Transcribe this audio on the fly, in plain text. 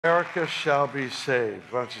America shall be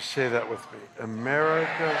saved. Why don't you say that with me?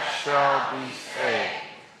 America shall be saved.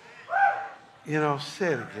 You know,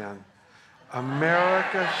 say it again.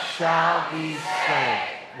 America shall be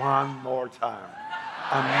saved. One more time.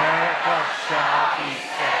 America shall be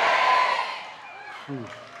saved.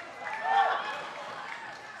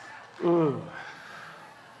 Ooh.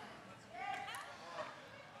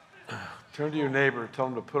 Turn to your neighbor and tell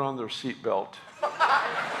them to put on their seatbelt.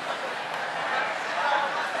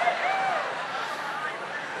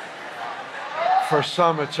 For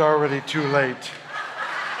some, it's already too late.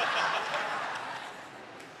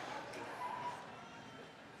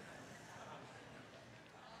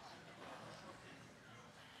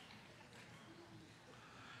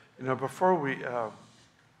 You know, before we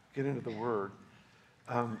get into the Word,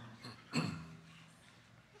 why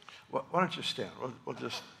don't you stand? We'll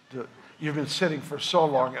just do it. You've been sitting for so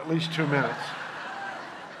long, at least 2 minutes.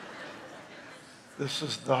 This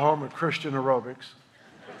is the home of Christian aerobics.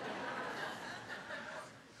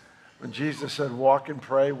 When Jesus said, walk and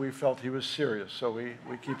pray, we felt he was serious, so we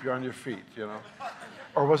keep you on your feet, you know.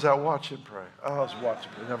 Or was that watch and pray? Oh, it was watch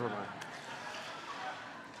and pray, never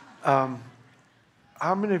mind.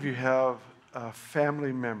 How many of you have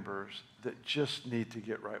family members that just need to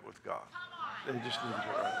get right with God? They just need to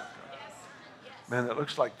get right with God. Man, it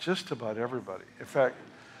looks like just about everybody. In fact,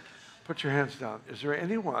 put your hands down. Is there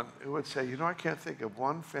anyone who would say, you know, I can't think of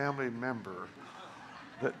one family member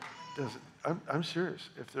that doesn't? I'm serious.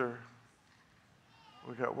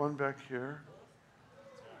 We got one back here.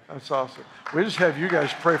 That's awesome. We just have you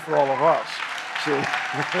guys pray for all of us. See,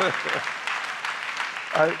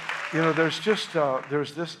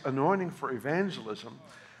 there's this anointing for evangelism,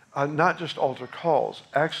 not just altar calls.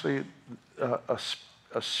 Actually, a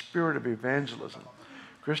spirit of evangelism.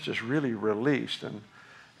 Chris just really released,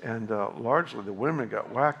 and largely the women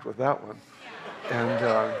got whacked with that one, and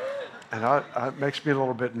it makes me a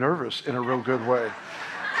little bit nervous in a real good way,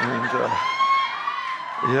 and.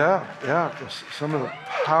 Yeah. Some of the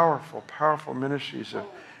powerful ministries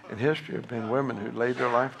in history have been women who laid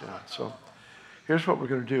their life down. So here's what we're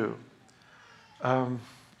going to do.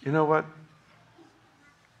 You know what?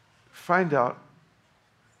 Find the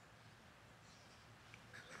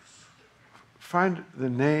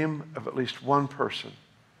name of at least one person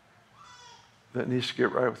that needs to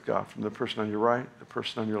get right with God, from the person on your right, the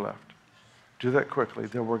person on your left. Do that quickly,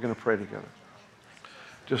 then we're going to pray together.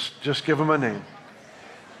 Just give them a name.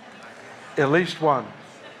 At least one.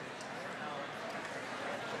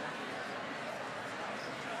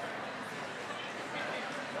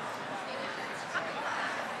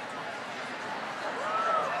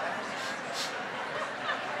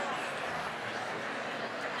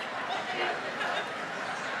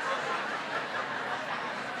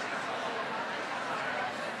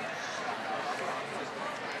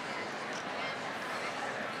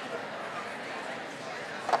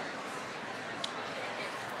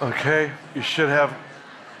 Okay, you should have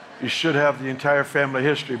the entire family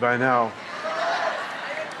history by now.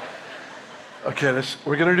 Okay,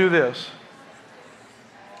 we're going to do this.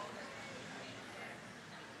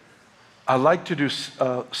 I like to do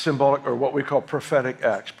symbolic, or what we call prophetic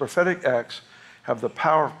acts. Prophetic acts have the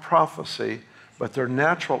power of prophecy, but they're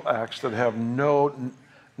natural acts that have no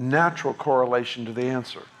natural correlation to the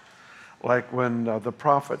answer. Like when the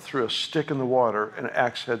prophet threw a stick in the water and an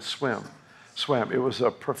axe head swam. It was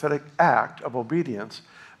a prophetic act of obedience,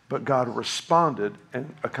 but God responded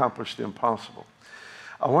and accomplished the impossible.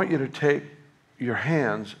 I want you to take your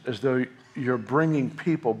hands as though you're bringing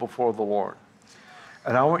people before the Lord.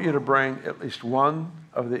 And I want you to bring at least one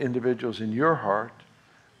of the individuals in your heart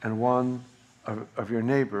and one of your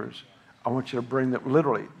neighbors. I want you to bring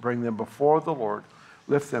them before the Lord,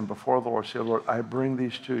 lift them before the Lord. Say, Lord, I bring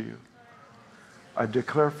these to you. I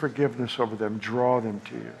declare forgiveness over them, draw them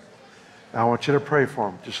to you. Now I want you to pray for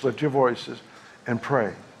them. Just lift your voices and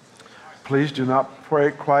pray. Please do not pray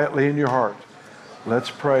quietly in your heart. Let's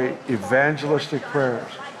pray evangelistic prayers.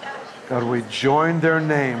 God, we join their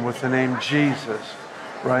name with the name Jesus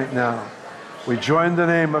right now. We join the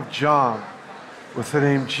name of John with the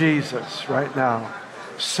name Jesus right now.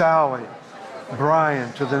 Sally,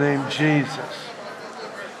 Brian to the name Jesus.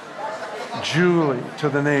 Julie to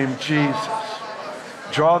the name Jesus.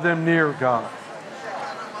 Draw them near, God.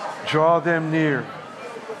 Draw them near.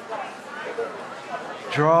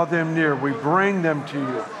 Draw them near. We bring them to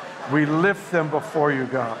you. We lift them before you,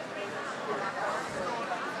 God.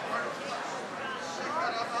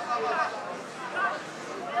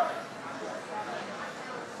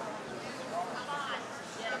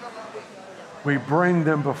 We bring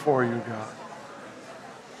them before you, God.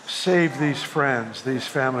 Save these friends, these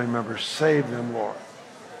family members. Save them, Lord.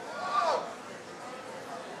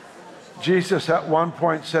 Jesus at one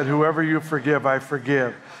point said, whoever you forgive, I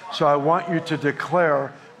forgive. So I want you to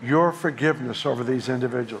declare your forgiveness over these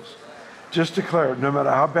individuals. Just declare it, no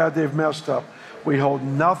matter how bad they've messed up, we hold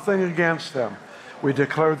nothing against them. We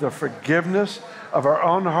declare the forgiveness of our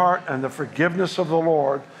own heart and the forgiveness of the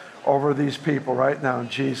Lord over these people right now in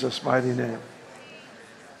Jesus' mighty name.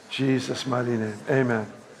 Jesus' mighty name. Amen.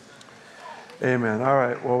 Amen. All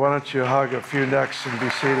right. Well, why don't you hug a few necks and be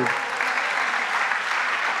seated.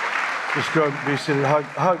 Just go and be seated.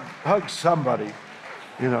 Hug somebody,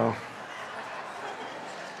 you know.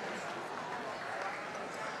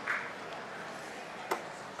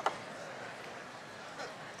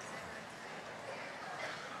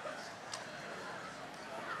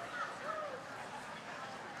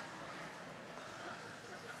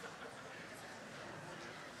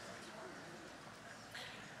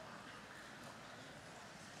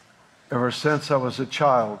 Ever since I was a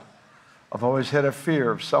child, I've always had a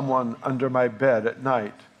fear of someone under my bed at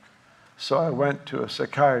night. So I went to a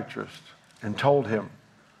psychiatrist and told him,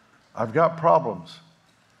 I've got problems.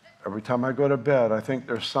 Every time I go to bed, I think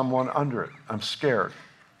there's someone under it. I'm scared.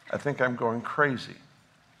 I think I'm going crazy.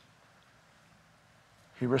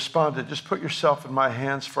 He responded, just put yourself in my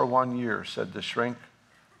hands for 1 year, said the shrink.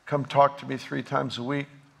 Come talk to me 3 times a week.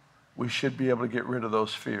 We should be able to get rid of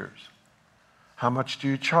those fears. How much do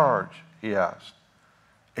you charge? He asked.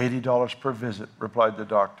 $80 per visit, replied the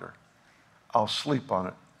doctor. I'll sleep on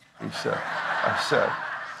it, he said. I said.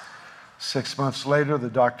 6 months later, the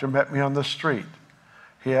doctor met me on the street.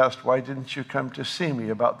 He asked, why didn't you come to see me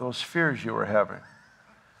about those fears you were having?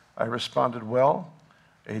 I responded, well,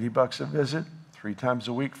 $80 a visit, 3 times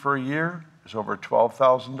a week for a year is over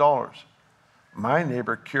 $12,000. My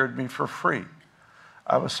neighbor cured me for free.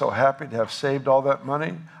 I was so happy to have saved all that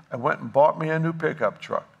money, I went and bought me a new pickup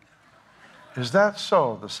truck. Is that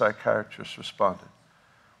so? The psychiatrist responded.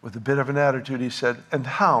 With a bit of an attitude, he said, and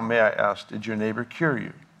how, may I ask, did your neighbor cure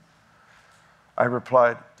you? I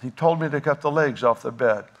replied, he told me to cut the legs off the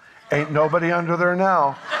bed. Ain't nobody under there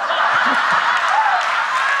now.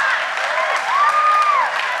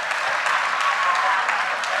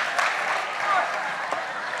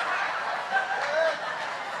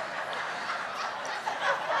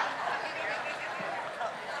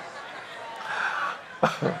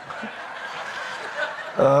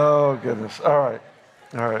 Oh, goodness. All right.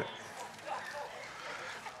 All right.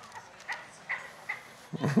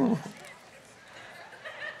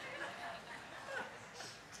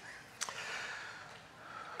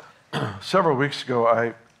 Several weeks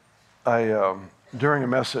ago, during a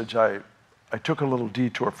message, I took a little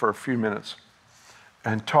detour for a few minutes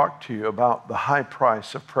and talked to you about the high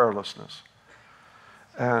price of prayerlessness.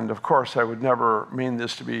 And of course, I would never mean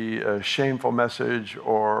this to be a shameful message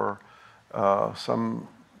or some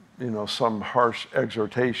harsh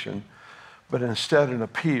exhortation, but instead an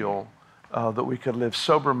appeal that we could live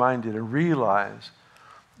sober-minded and realize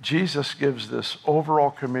Jesus gives this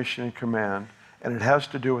overall commission and command, and it has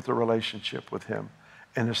to do with the relationship with him.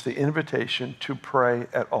 And it's the invitation to pray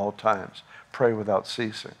at all times, pray without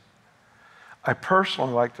ceasing. I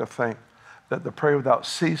personally like to think that the pray without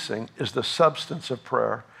ceasing is the substance of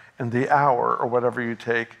prayer, and the hour, or whatever you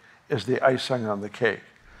take, is the icing on the cake.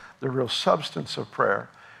 The real substance of prayer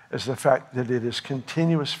is the fact that it is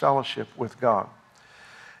continuous fellowship with God.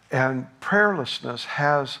 And prayerlessness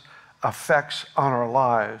has effects on our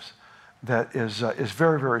lives that is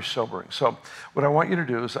very, very sobering. So what I want you to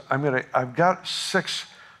do is I've got 6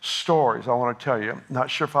 stories I want to tell you.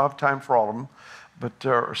 Not sure if I have time for all of them, but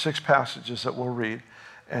there are 6 passages that we'll read.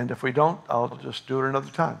 And if we don't, I'll just do it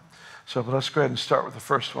another time. So let's go ahead and start with the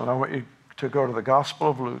first one. I want you to go to the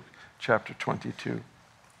Gospel of Luke, chapter 22.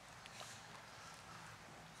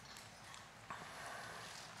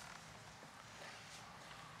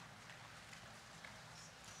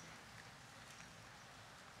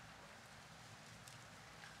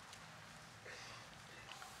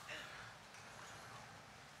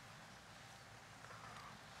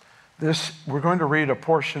 We're going to read a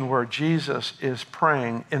portion where Jesus is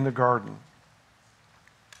praying in the garden.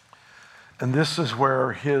 And this is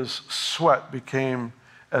where his sweat became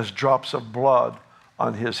as drops of blood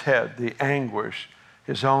on his head. The anguish,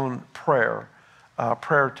 his own prayer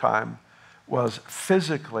time was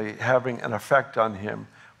physically having an effect on him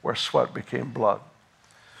where sweat became blood.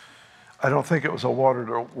 I don't think it was a water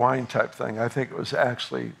to wine type thing. I think it was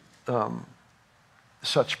actually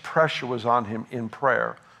such pressure was on him in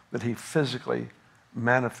prayer that he physically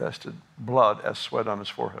manifested blood as sweat on his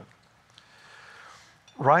forehead.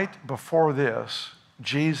 Right before this,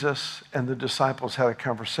 Jesus and the disciples had a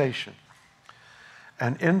conversation.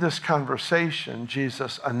 And in this conversation,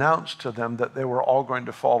 Jesus announced to them that they were all going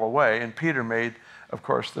to fall away. And Peter made, of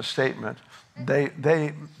course, the statement,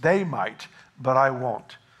 they might, but I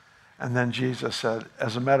won't. And then Jesus said,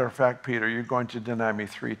 as a matter of fact, Peter, you're going to deny me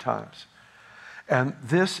 3 times. And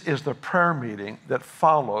this is the prayer meeting that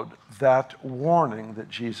followed that warning that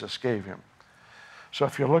Jesus gave him. So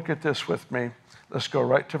if you look at this with me, let's go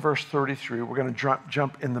right to verse 33. We're going to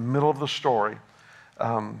jump in the middle of the story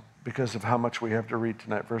because of how much we have to read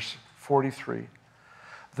tonight. Verse 43.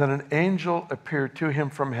 Then an angel appeared to him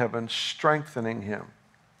from heaven, strengthening him.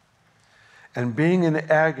 And being in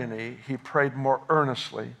agony, he prayed more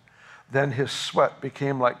earnestly. Then his sweat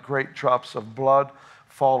became like great drops of blood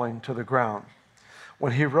falling to the ground.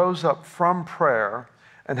 When he rose up from prayer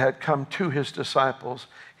and had come to his disciples,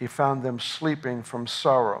 he found them sleeping from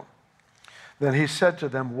sorrow. Then he said to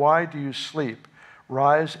them, "Why do you sleep?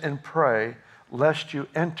 Rise and pray, lest you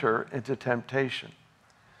enter into temptation."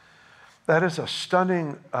 That is a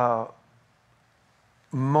stunning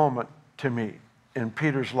moment to me in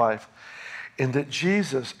Peter's life, in that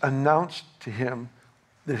Jesus announced to him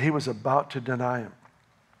that he was about to deny him.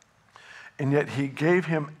 And yet he gave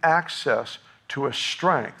him access to a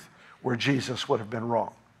strength where Jesus would have been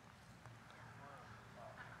wrong.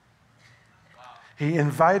 He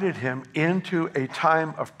invited him into a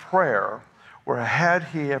time of prayer where had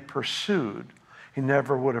he have pursued, he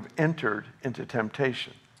never would have entered into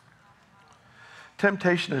temptation.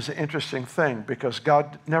 Temptation is an interesting thing because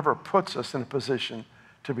God never puts us in a position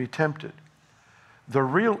to be tempted. The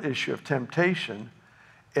real issue of temptation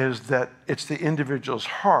is that it's the individual's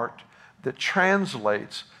heart that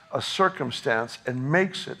translates a circumstance and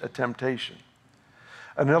makes it a temptation.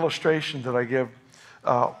 An illustration that I give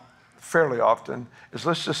fairly often is,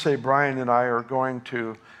 let's just say Brian and I are going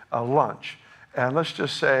to lunch, and let's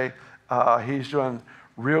just say he's doing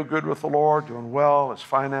real good with the Lord, doing well, his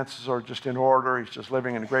finances are just in order, he's just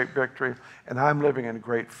living in great victory, and I'm living in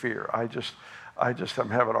great fear. I'm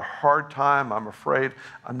having a hard time. I'm afraid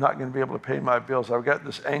I'm not going to be able to pay my bills. I've got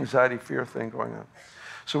this anxiety, fear thing going on.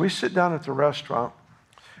 So we sit down at the restaurant,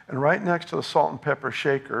 and right next to the salt and pepper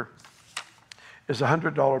shaker is a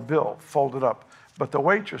 $100 bill folded up. But the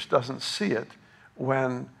waitress doesn't see it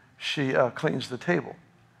when she cleans the table.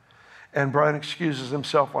 And Brian excuses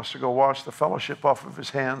himself, wants to go wash the fellowship off of his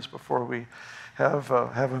hands before we have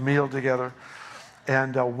a meal together.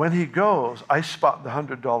 And when he goes, I spot the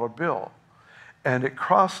 $100 bill. And it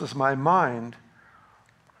crosses my mind,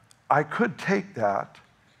 I could take that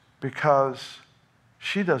because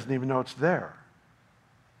she doesn't even know it's there.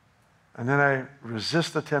 And then I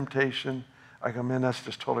resist the temptation. I go, man, that's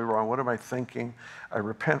just totally wrong. What am I thinking? I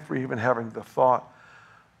repent for even having the thought.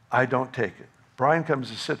 I don't take it. Brian comes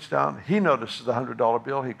and sits down. He notices the $100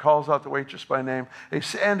 bill. He calls out the waitress by name. Hey,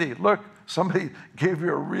 Sandy, look, somebody gave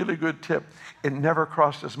you a really good tip. It never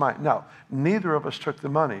crossed his mind. Now, neither of us took the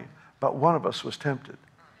money, but one of us was tempted.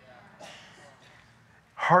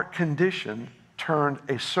 Heart condition turned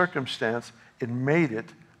a circumstance and made it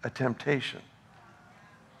a temptation.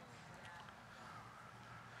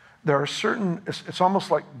 There are certain, it's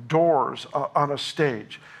almost like doors on a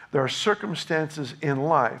stage. There are circumstances in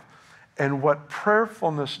life, and what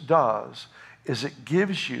prayerfulness does is it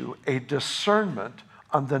gives you a discernment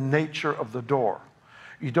on the nature of the door.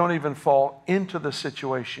 You don't even fall into the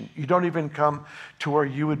situation. You don't even come to where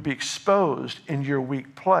you would be exposed in your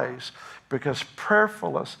weak place, because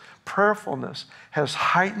prayerfulness has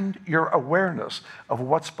heightened your awareness of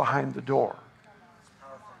what's behind the door.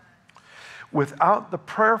 Without the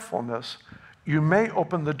prayerfulness, you may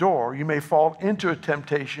open the door, you may fall into a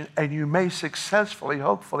temptation, and you may successfully,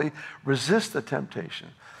 hopefully, resist the temptation.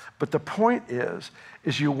 But the point is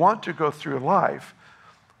you want to go through life,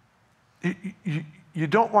 you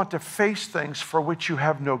don't want to face things for which you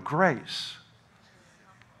have no grace.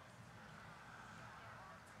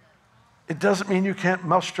 It doesn't mean you can't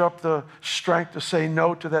muster up the strength to say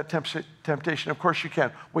no to that temptation. Of course you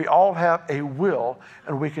can. We all have a will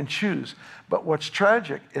and we can choose. But what's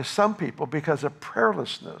tragic is some people, because of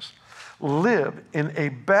prayerlessness, live in a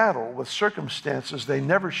battle with circumstances they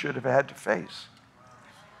never should have had to face.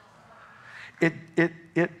 It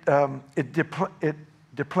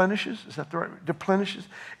deplenishes, is that the right word? Deplenishes.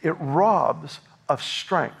 It robs of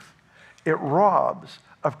strength. It robs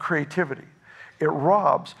of creativity. It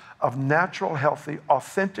robs of natural, healthy,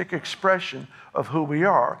 authentic expression of who we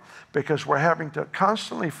are, because we're having to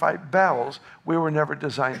constantly fight battles we were never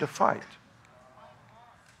designed to fight.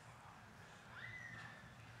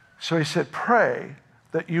 So he said, pray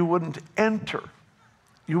that you wouldn't enter.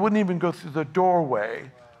 You wouldn't even go through the doorway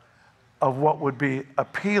of what would be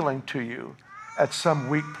appealing to you at some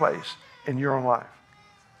weak place in your own life.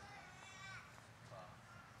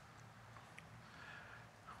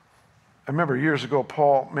 remember years ago,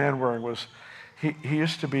 Paul Manwaring he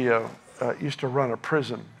used to run a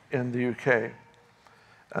prison in the UK,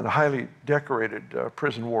 and a highly decorated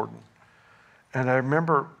prison warden. And I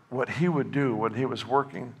remember what he would do when he was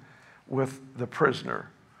working with the prisoner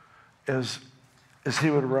is he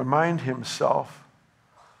would remind himself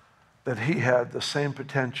that he had the same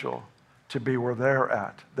potential to be where they're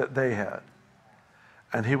at, that they had.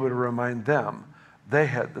 And he would remind them they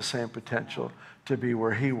had the same potential to be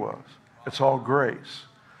where he was. It's all grace.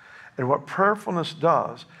 And what prayerfulness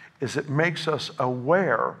does is it makes us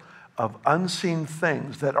aware of unseen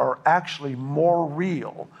things that are actually more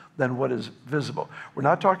real than what is visible. We're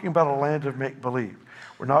not talking about a land of make-believe.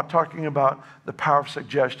 We're not talking about the power of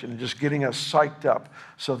suggestion and just getting us psyched up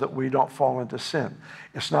so that we don't fall into sin.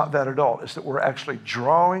 It's not that at all. It's that we're actually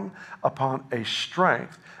drawing upon a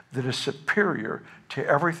strength that is superior to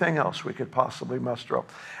everything else we could possibly muster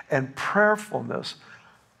up. And prayerfulness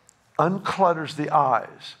unclutters the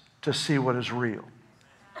eyes to see what is real.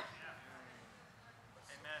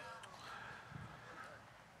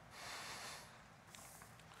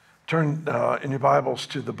 Turn in your Bibles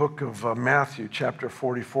to the book of Matthew, chapter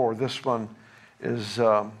 44. This one is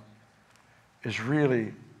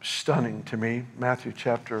really stunning to me. Matthew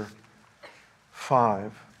chapter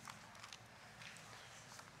 5.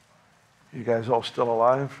 You guys all still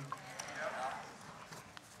alive?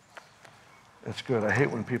 That's good. I hate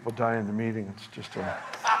when people die in the meeting. It's just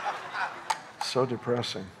so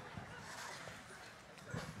depressing.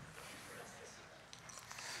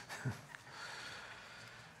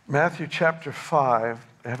 Matthew chapter 5,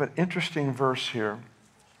 I have an interesting verse here.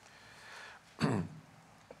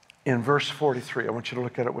 In verse 43, I want you to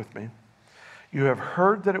look at it with me. You have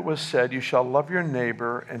heard that it was said, you shall love your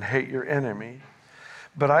neighbor and hate your enemy.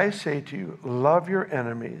 But I say to you, love your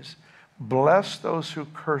enemies, bless those who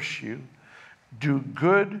curse you, do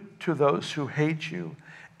good to those who hate you,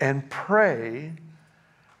 and pray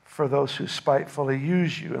for those who spitefully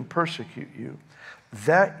use you and persecute you,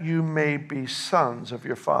 that you may be sons of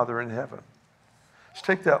your Father in heaven. Let's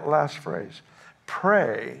take that last phrase.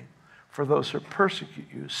 Pray for those who persecute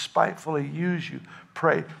you, spitefully use you.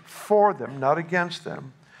 Pray for them, not against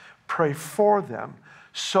them. Pray for them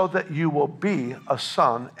so that you will be a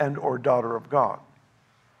son and or daughter of God.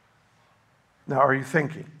 Now, are you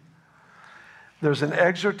thinking? There's an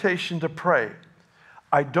exhortation to pray.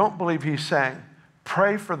 I don't believe he's saying,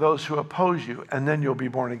 pray for those who oppose you and then you'll be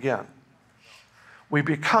born again. We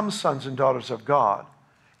become sons and daughters of God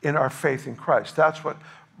in our faith in Christ. That's what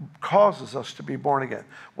causes us to be born again.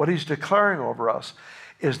 What he's declaring over us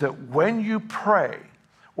is that when you pray,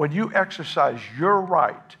 when you exercise your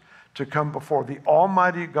right to come before the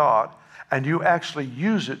Almighty God and you actually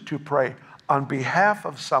use it to pray on behalf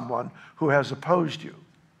of someone who has opposed you,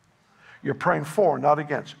 you're praying for, not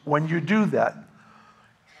against. When you do that,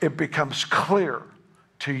 it becomes clear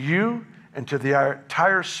to you and to the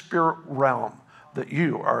entire spirit realm that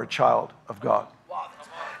you are a child of God.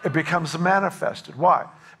 It becomes manifested. Why?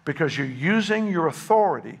 Because you're using your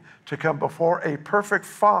authority to come before a perfect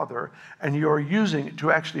Father, and you're using it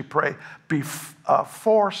to actually pray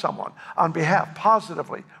for someone, on behalf,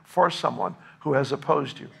 positively, for someone who has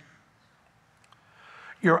opposed you.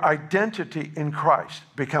 Your identity in Christ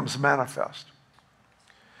becomes manifest.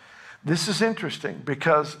 This is interesting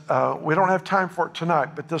because we don't have time for it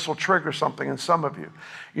tonight, but this will trigger something in some of you.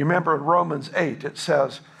 You remember in Romans 8, it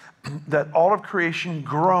says that all of creation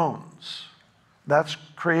groans. That's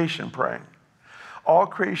creation praying. All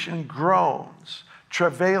creation groans,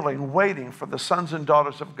 travailing, waiting for the sons and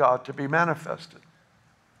daughters of God to be manifested.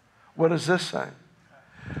 What is this saying?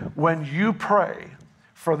 When you pray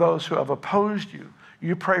for those who have opposed you,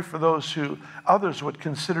 you pray for those who others would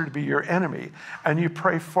consider to be your enemy, and you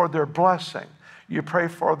pray for their blessing. You pray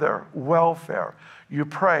for their welfare. You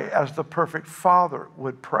pray as the perfect Father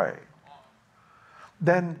would pray.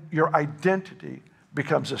 Then your identity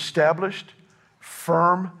becomes established,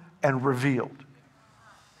 firm, and revealed.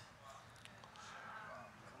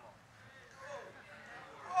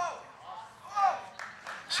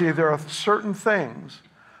 See, there are certain things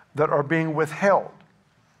that are being withheld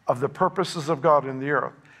of the purposes of God in the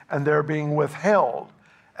earth, and they're being withheld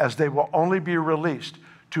as they will only be released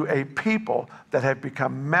to a people that have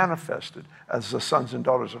become manifested as the sons and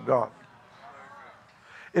daughters of God.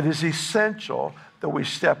 It is essential that we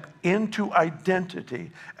step into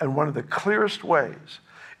identity, and one of the clearest ways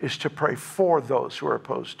is to pray for those who are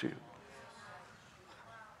opposed to you.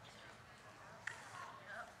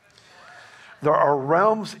 There are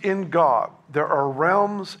realms in God. There are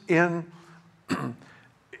realms in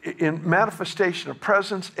manifestation of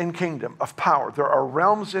presence and kingdom, of power. There are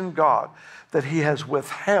realms in God that he has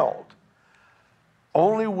withheld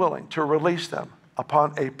only willing to release them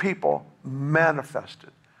upon a people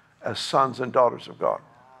manifested as sons and daughters of God.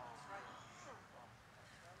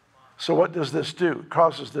 So what does this do? It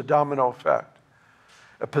causes the domino effect.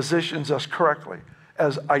 It positions us correctly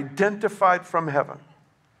as identified from heaven.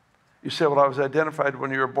 You say, well, I was identified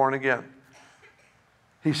when you were born again.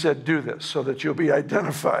 He said, do this so that you'll be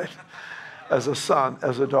identified as a son,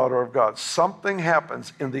 as a daughter of God. Something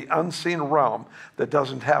happens in the unseen realm that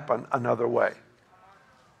doesn't happen another way.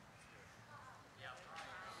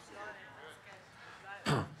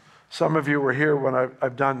 Some of you were here when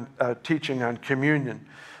I've done teaching on communion.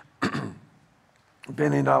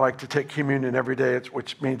 Benny and I like to take communion every day,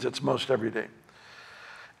 which means it's most every day.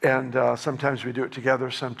 And sometimes we do it together,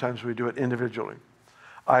 sometimes we do it individually.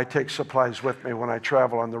 I take supplies with me when I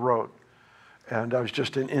travel on the road. And I was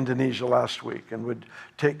just in Indonesia last week and would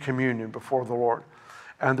take communion before the Lord.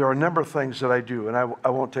 And there are a number of things that I do, and I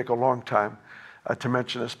won't take a long time to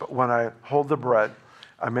mention this, but when I hold the bread,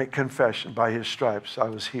 I make confession, by his stripes I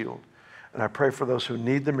was healed. And I pray for those who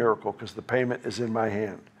need the miracle because the payment is in my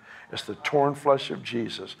hand. It's the torn flesh of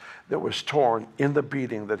Jesus that was torn in the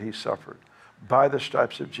beating that he suffered. By the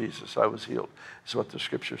stripes of Jesus I was healed, is what the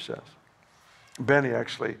scripture says. Benny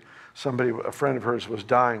actually, a friend of hers was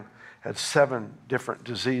dying, had 7 different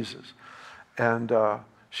diseases. And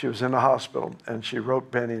she was in the hospital, and she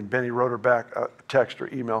wrote Benny, and Benny wrote her back a text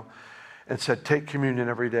or email and said, take communion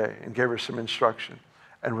every day, and gave her some instruction.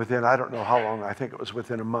 And within, I don't know how long, I think it was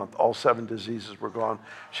within a month, all 7 diseases were gone.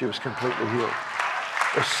 She was completely healed.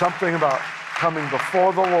 There's something about coming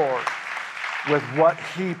before the Lord with what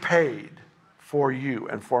he paid for you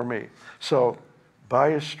and for me. So,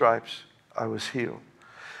 by his stripes, I was healed.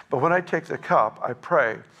 But when I take the cup, I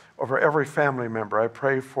pray over every family member. I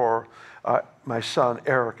pray for my son,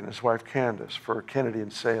 Eric, and his wife, Candace, for Kennedy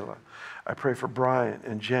and Selah. I pray for Brian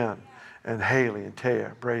and Jen and Haley and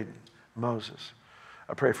Taya, Braden, Moses.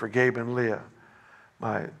 I pray for Gabe and Leah,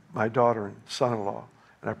 my daughter and son-in-law.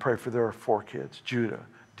 And I pray for their 4 kids, Judah,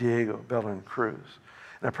 Diego, Bella, and Cruz.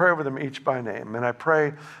 And I pray over them each by name. And I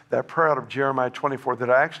pray that prayer out of Jeremiah 24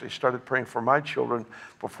 that I actually started praying for my children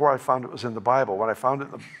before I found it was in the Bible. When I found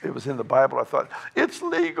it was in the Bible, I thought, it's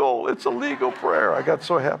legal. It's a legal prayer. I got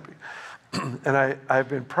so happy. And I've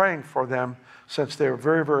been praying for them since they were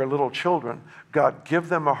very, very little children. God, give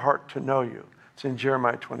them a heart to know you. It's in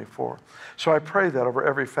Jeremiah 24. So I pray that over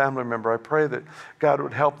every family member. I pray that God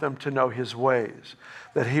would help them to know his ways,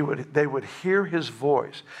 that they would hear his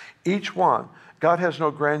voice. Each one, God has no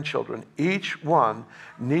grandchildren. Each one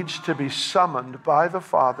needs to be summoned by the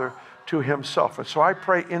Father to himself. And so I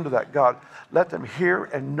pray into that. God, let them hear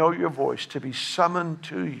and know your voice, to be summoned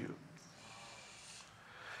to you.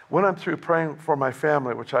 When I'm through praying for my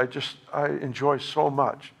family, which I enjoy so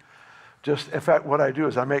much, in fact, what I do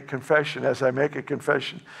is I make confession. As I make a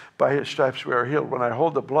confession, by his stripes we are healed. When I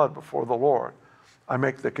hold the blood before the Lord, I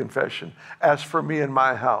make the confession. As for me and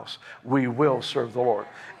my house, we will serve the Lord.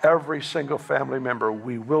 Every single family member,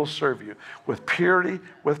 we will serve you with purity,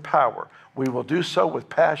 with power. We will do so with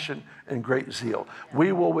passion and great zeal.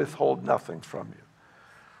 We will withhold nothing from you.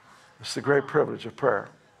 It's the great privilege of prayer.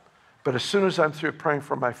 But as soon as I'm through praying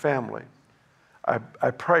for my family,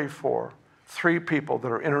 I pray for 3 people that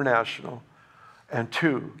are international and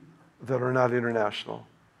 2 that are not international,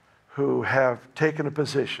 who have taken a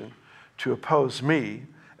position to oppose me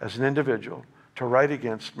as an individual, to write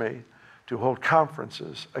against me, to hold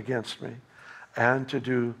conferences against me, and to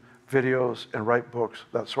do videos and write books,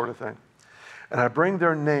 that sort of thing. And I bring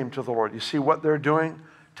their name to the Lord. You see, what they're doing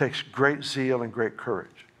takes great zeal and great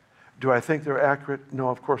courage. Do I think they're accurate? No,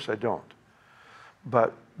 of course I don't.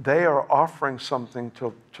 But they are offering something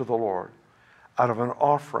to the Lord out of an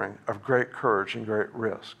offering of great courage and great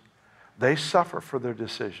risk. They suffer for their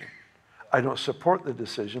decision. I don't support the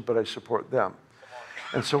decision, but I support them.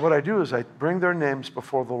 And so what I do is I bring their names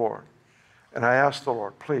before the Lord. And I ask the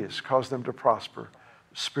Lord, please cause them to prosper,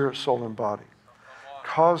 spirit, soul, and body.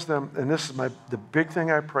 Cause them, and this is the big thing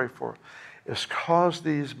I pray for, is cause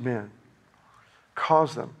these men,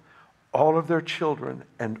 cause them, all of their children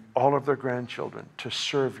and all of their grandchildren, to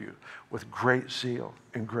serve you with great zeal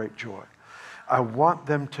and great joy. I want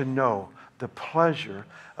them to know the pleasure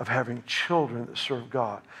of having children that serve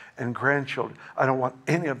God and grandchildren. I don't want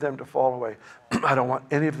any of them to fall away. I don't want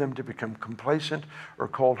any of them to become complacent or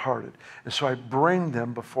cold-hearted. And so I bring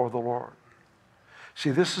them before the Lord. See,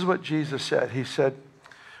 this is what Jesus said. He said,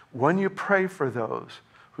 when you pray for those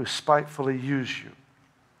who spitefully use you,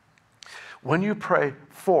 when you pray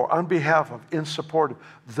for, on behalf of, in support of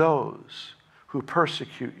those who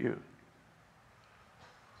persecute you,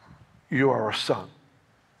 you are a son.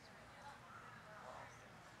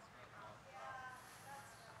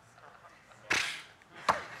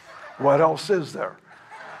 What else is there?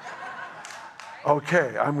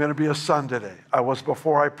 Okay, I'm going to be a son today. I was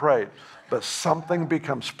before I prayed. But something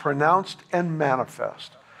becomes pronounced and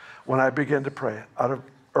manifest when I begin to pray out of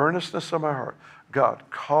earnestness of my heart. God,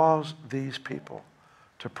 cause these people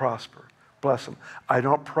to prosper. Bless them. I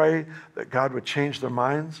don't pray that God would change their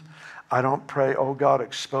minds. I don't pray, oh God,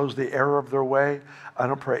 expose the error of their way. I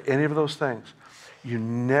don't pray any of those things. You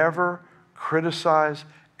never criticize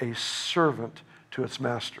a servant to its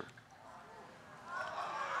master.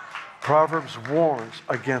 Proverbs warns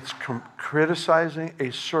against criticizing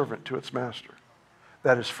a servant to its master.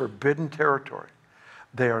 That is forbidden territory.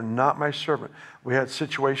 They are not my servant. We had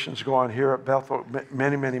situations go on here at Bethel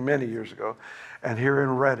many, many, many years ago, and here in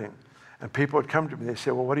Redding. And people would come to me, they say,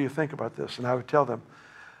 well, what do you think about this? And I would tell them,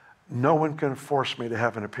 no one can force me to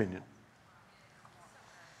have an opinion.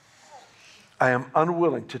 I am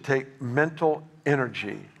unwilling to take mental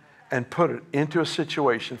energy and put it into a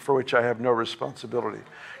situation for which I have no responsibility.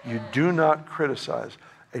 You do not criticize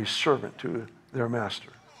a servant to their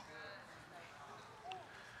master.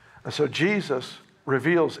 And so Jesus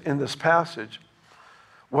reveals in this passage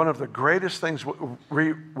one of the greatest things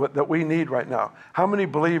that we need right now. How many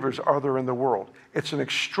believers are there in the world? It's an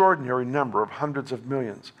extraordinary number of hundreds of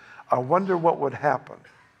millions. I wonder what would happen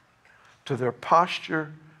to their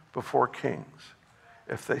posture before kings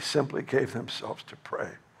if they simply gave themselves to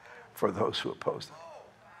pray for those who oppose them.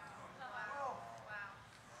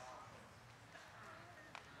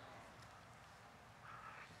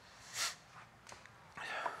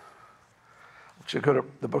 Let's go to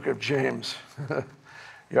the book of James.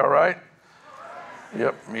 You all right?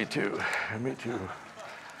 Yep, me too. Me too.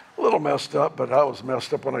 A little messed up, but I was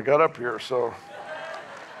messed up when I got up here, so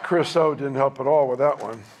Chris O didn't help at all with that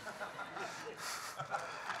one.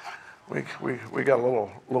 We got a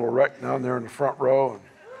little wreck down there in the front row, and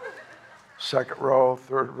second row,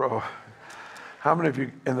 third row. How many of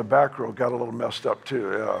you in the back row got a little messed up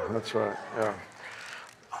too? Yeah, that's right. Yeah.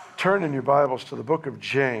 Turn in your Bibles to the book of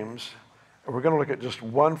James, and we're going to look at just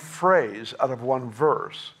one phrase out of one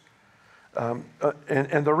verse. And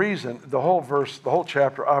the reason, the whole verse, the whole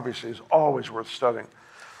chapter obviously is always worth studying.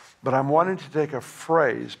 But I'm wanting to take a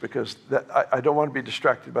phrase because I don't want to be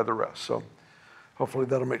distracted by the rest. So hopefully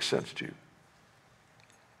that'll make sense to you.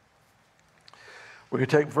 We can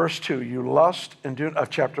take verse 2. You lust and do, of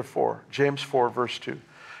chapter 4, James 4, verse 2.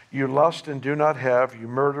 You lust and do not have. You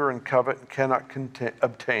murder and covet and cannot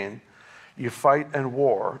obtain. You fight and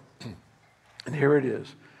war. And here it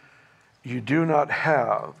is. You do not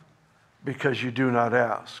have because you do not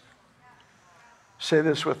ask. Say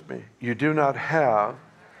this with me. You do not have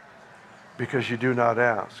because you do not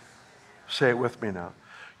ask. Say it with me now.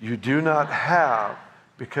 You do not have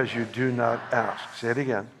because you do not ask. Say it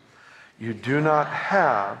again. You do not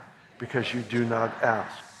have because you do not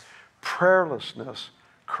ask. Prayerlessness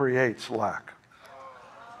creates lack.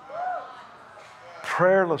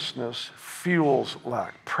 Prayerlessness fuels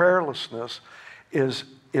lack. Prayerlessness is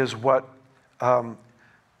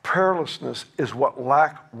what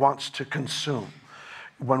lack wants to consume.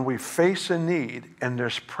 When we face a need and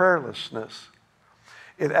there's prayerlessness,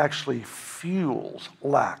 it actually fuels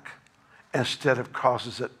lack instead of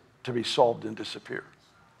causes it to be solved and disappear.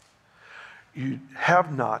 You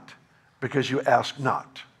have not because you ask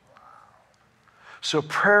not. So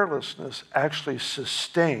prayerlessness actually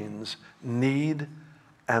sustains need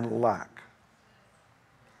and lack.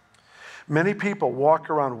 Many people walk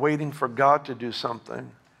around waiting for God to do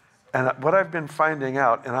something. And what I've been finding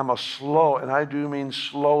out, and I'm a slow, and I do mean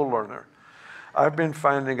slow learner, I've been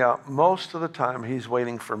finding out most of the time he's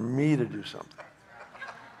waiting for me to do something.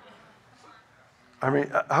 I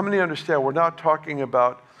mean, how many understand we're not talking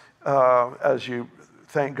about as you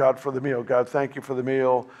thank God for the meal. God, thank you for the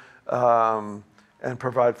meal and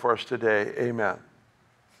provide for us today. Amen.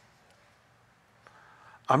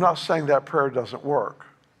 I'm not saying that prayer doesn't work,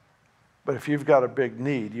 but if you've got a big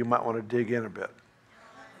need, you might want to dig in a bit.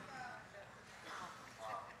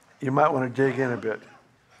 You might want to dig in a bit.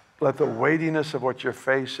 Let the weightiness of what you're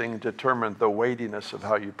facing determine the weightiness of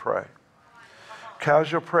how you pray.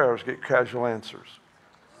 Casual prayers get casual answers.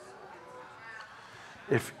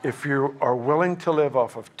 If you are willing to live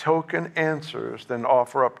off of token answers, then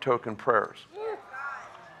offer up token prayers.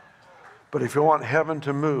 But if you want heaven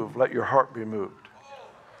to move, let your heart be moved.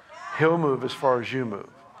 He'll move as far as you move.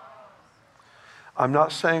 I'm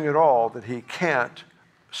not saying at all that he can't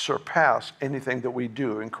surpass anything that we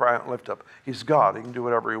do and cry out and lift up. He's God. He can do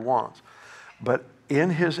whatever he wants. But in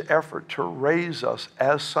his effort to raise us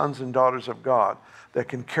as sons and daughters of God that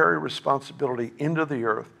can carry responsibility into the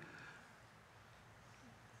earth,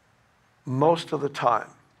 most of the time,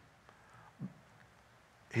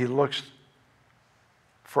 He looks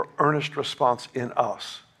for earnest response in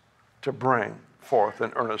us to bring forth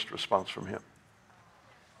an earnest response from him.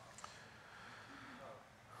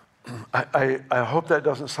 I hope that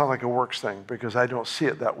doesn't sound like a works thing, because I don't see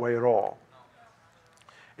it that way at all.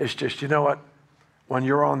 It's just, you know what? When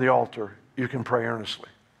you're on the altar, you can pray earnestly.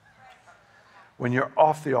 When you're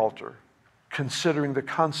off the altar, considering the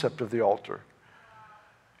concept of the altar,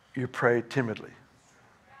 you pray timidly.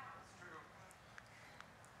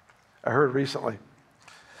 I heard recently,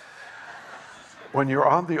 when you're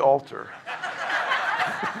on the altar,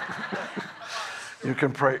 you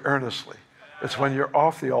can pray earnestly. It's when you're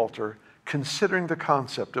off the altar, considering the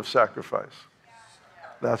concept of sacrifice.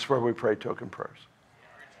 That's where we pray token prayers.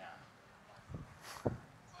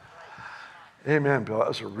 Amen, Bill.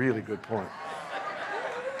 That's a really good point.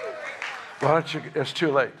 Why don't you, it's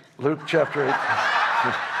too late. Luke chapter 18.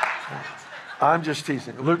 I'm just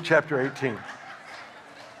teasing. Luke chapter 18.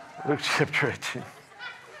 Luke chapter 18.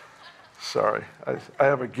 Sorry, I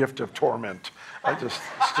have a gift of torment. It's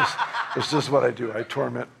just what I do. I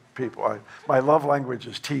torment people. My love language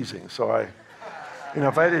is teasing. So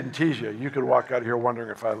if I didn't tease you, you could walk out here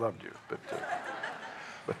wondering if I loved you.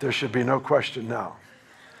 But there should be no question now.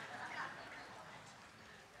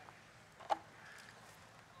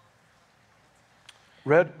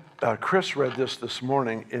 Chris read this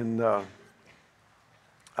morning in,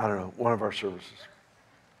 one of our services.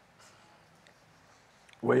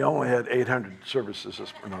 We only had 800 services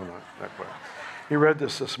no, not quite. He read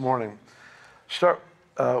this morning. Start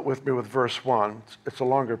with me with verse 1. It's a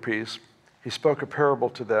longer piece. He spoke a parable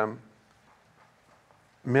to them.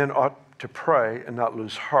 Men ought to pray and not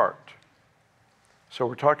lose heart. So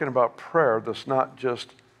we're talking about prayer that's not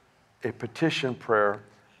just a petition prayer,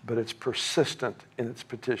 but it's persistent in its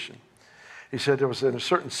petition. He said there was in a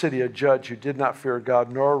certain city a judge who did not fear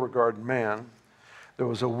God nor regard man. There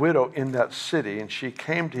was a widow in that city, and she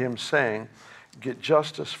came to him saying, "Get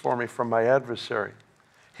justice for me from my adversary."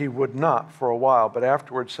 He would not for a while, but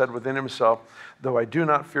afterwards said within himself, "Though I do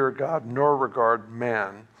not fear God nor regard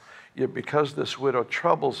man, yet because this widow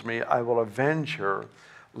troubles me, I will avenge her,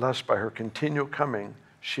 lest by her continual coming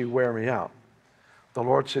she wear me out." The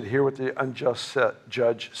Lord said, "Hear what the unjust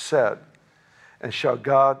judge said. And shall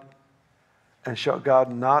God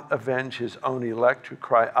not avenge his own elect who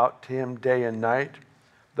cry out to him day and night,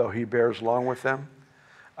 though he bears long with them?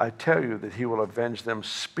 I tell you that he will avenge them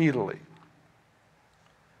speedily.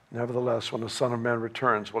 Nevertheless, when the Son of Man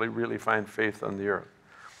returns, will he really find faith on the earth?"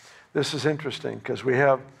 This is interesting because we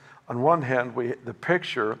have, on one hand, the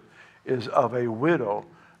picture is of a widow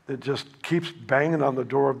that just keeps banging on the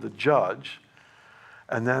door of the judge.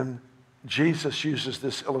 And then Jesus uses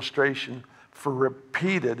this illustration for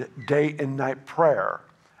repeated day and night prayer.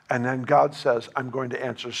 And then God says, "I'm going to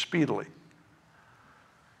answer speedily."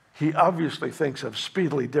 He obviously thinks of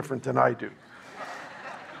speedily different than I do.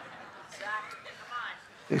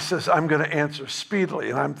 He says, "I'm going to answer speedily."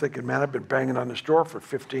 And I'm thinking, man, I've been banging on this door for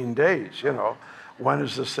 15 days. When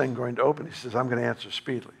is this thing going to open? He says, "I'm going to answer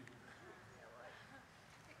speedily."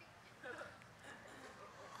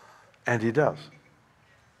 And he does.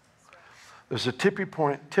 There's a tipping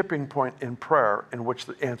point in prayer in which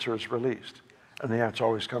the answer is released, and the answer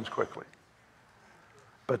always comes quickly.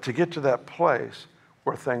 But to get to that place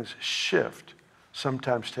where things shift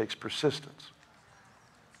sometimes takes persistence.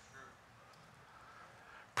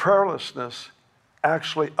 Prayerlessness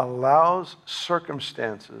actually allows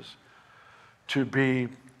circumstances to be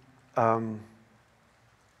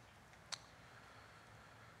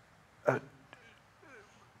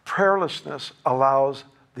prayerlessness allows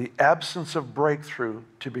the absence of breakthrough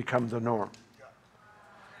to become the norm.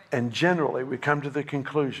 And generally, we come to the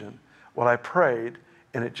conclusion, well, I prayed,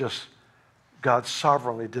 and God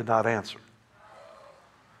sovereignly did not answer.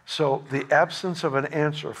 So the absence of an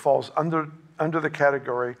answer falls under the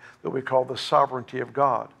category that we call the sovereignty of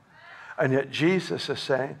God. And yet Jesus is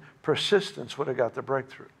saying persistence would have got the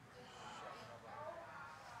breakthrough.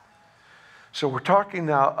 So we're talking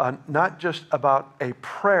now not just about a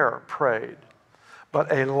prayer prayed,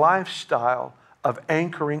 but a lifestyle of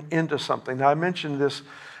anchoring into something. Now, I mentioned this,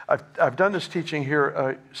 I've done this teaching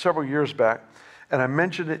here several years back, and I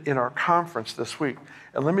mentioned it in our conference this week.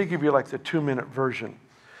 And let me give you like the 2-minute version.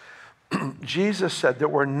 Jesus said that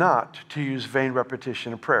we're not to use vain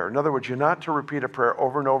repetition in prayer. In other words, you're not to repeat a prayer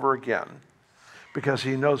over and over again because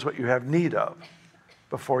he knows what you have need of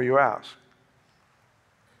before you ask.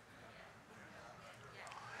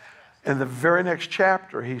 In the very next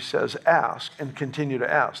chapter, he says, ask and continue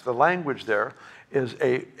to ask. The language there is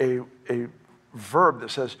a verb that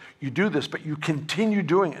says you do this, but you continue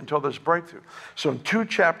doing it until there's breakthrough. So in 2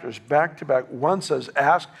 chapters back to back, one says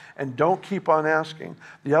ask and don't keep on asking.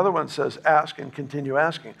 The other one says ask and continue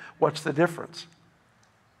asking. What's the difference?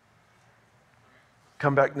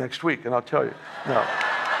 Come back next week and I'll tell you. No.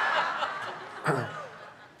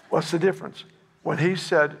 What's the difference? When he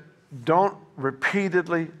said, don't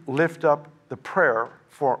repeatedly lift up the prayer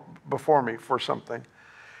before me for something,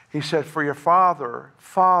 he said, for your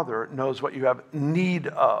Father knows what you have need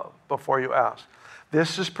of before you ask.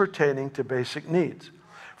 This is pertaining to basic needs.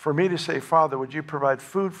 For me to say, Father, would you provide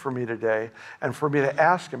food for me today? And for me to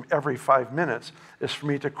ask him every 5 minutes is for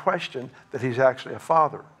me to question that he's actually a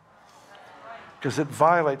father. Because it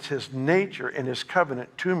violates his nature and his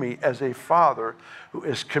covenant to me as a father who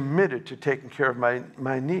is committed to taking care of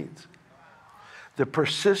my needs. The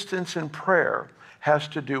persistence in prayer has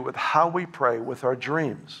to do with how we pray with our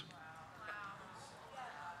dreams.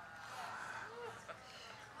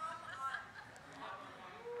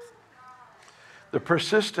 The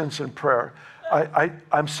persistence in prayer,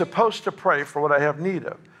 I'm supposed to pray for what I have need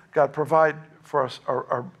of. God, provide for us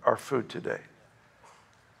our food today.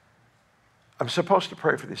 I'm supposed to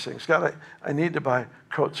pray for these things. God, I need to buy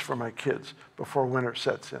coats for my kids before winter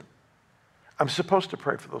sets in. I'm supposed to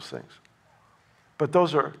pray for those things. But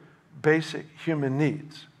those are basic human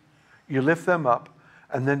needs. You lift them up,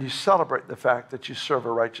 and then you celebrate the fact that you serve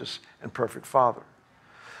a righteous and perfect Father.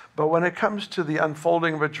 But when it comes to the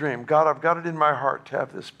unfolding of a dream, God, I've got it in my heart to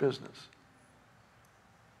have this business.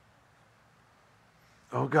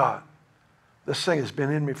 Oh God, this thing has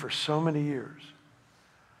been in me for so many years.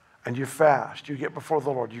 And you fast, you get before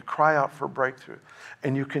the Lord, you cry out for breakthrough,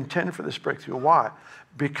 and you contend for this breakthrough. Why?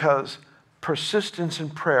 Because persistence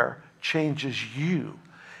in prayer changes you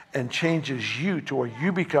and changes you to where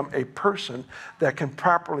you become a person that can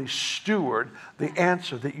properly steward the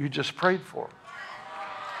answer that you just prayed for.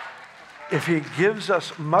 If he gives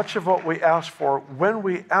us much of what we ask for, when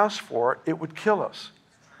we ask for it, it would kill us.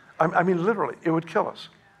 I mean, literally, it would kill us.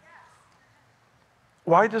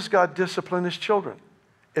 Why does God discipline his children?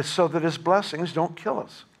 It's so that his blessings don't kill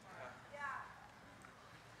us.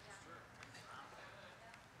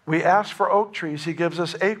 We ask for oak trees, he gives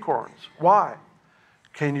us acorns. Why?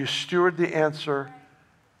 Can you steward the answer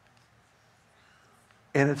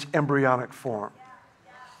in its embryonic form?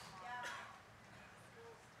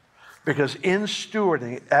 Because in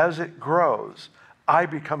stewarding, as it grows, I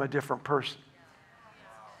become a different person.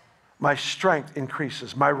 My strength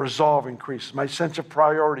increases, my resolve increases, my sense of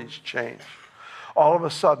priorities change. All of a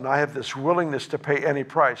sudden, I have this willingness to pay any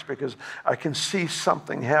price because I can see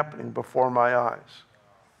something happening before my eyes.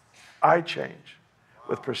 I change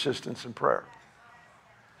with persistence in prayer.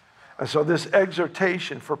 And so this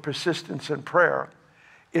exhortation for persistence in prayer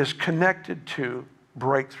is connected to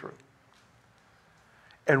breakthrough.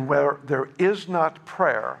 And where there is not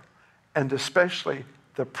prayer, and especially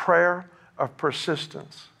the prayer of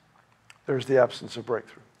persistence, there's the absence of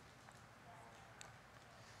breakthrough.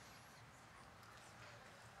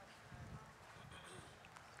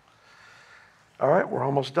 All right, we're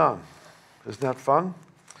almost done. Isn't that fun?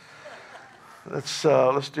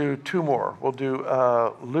 Let's do 2 more. We'll do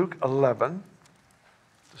Luke 11.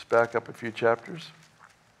 Just back up a few chapters.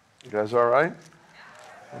 You guys all right?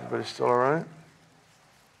 Everybody still all right?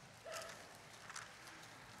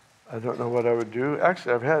 I don't know what I would do.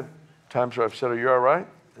 Actually, I've had times where I've said, are you all right?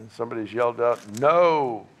 And somebody's yelled out,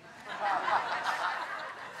 no.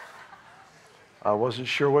 I wasn't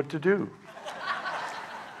sure what to do.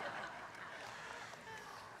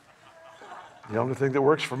 The only thing that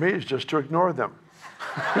works for me is just to ignore them.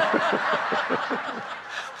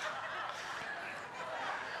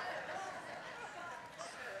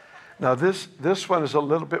 Now this one is a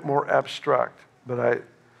little bit more abstract, but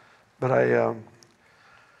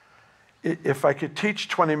if I could teach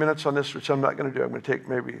 20 minutes on this, which I'm not going to do, I'm going to take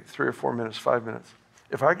maybe 3 or 4 minutes, 5 minutes.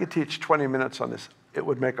 If I could teach 20 minutes on this, it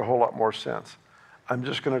would make a whole lot more sense. I'm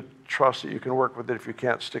just going to trust that you can work with it. If you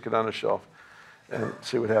can't, stick it on a shelf and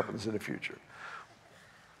see what happens in the future.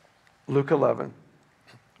 Luke 11,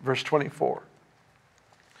 verse 24.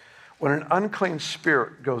 When an unclean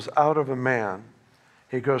spirit goes out of a man,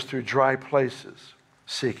 he goes through dry places,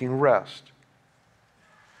 seeking rest.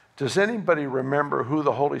 Does anybody remember who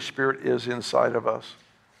the Holy Spirit is inside of us?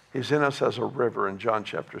 He's in us as a river in John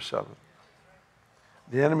chapter 7.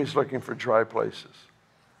 The enemy's looking for dry places.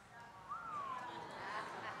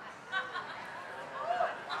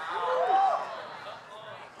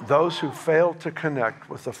 Those who fail to connect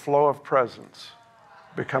with the flow of presence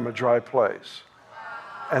become a dry place,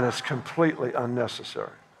 and it's completely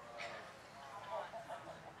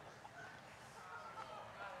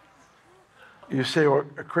You say, well,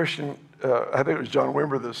 a Christian, I think it was John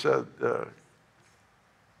Wimber that said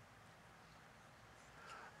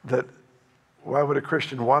that why would a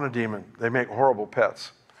Christian want a demon? They make horrible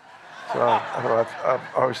pets. So I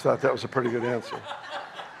always thought that was a pretty good answer.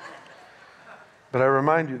 But I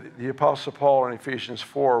remind you that the Apostle Paul in Ephesians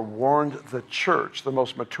 4 warned the church, the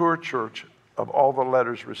most mature church of all the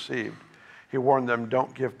letters received. He warned them,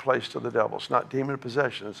 don't give place to the devil. It's not demon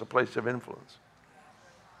possession, it's a place of influence.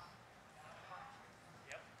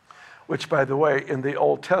 Which, by the way, in the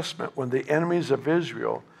Old Testament, when the enemies of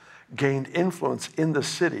Israel gained influence in the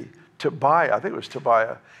city, Tobiah, I think it was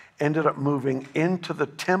Tobiah, ended up moving into the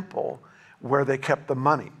temple where they kept the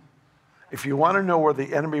money. If you want to know where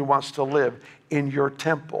the enemy wants to live, in your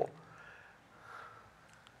temple.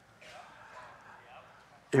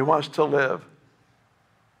 He wants to live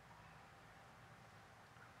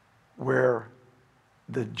where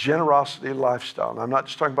the generosity lifestyle, and I'm not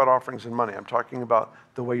just talking about offerings and money, I'm talking about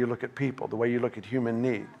the way you look at people, the way you look at human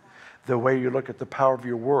need, the way you look at the power of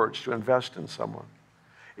your words to invest in someone.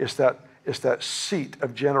 It's that seat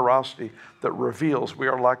of generosity that reveals we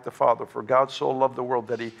are like the Father. For God so loved the world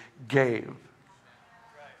that he gave.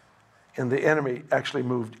 And the enemy actually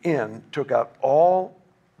moved in, took out all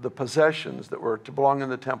the possessions that were to belong in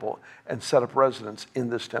the temple and set up residence in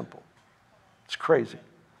this temple. It's crazy.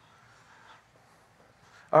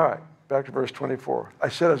 All right, back to verse 24. I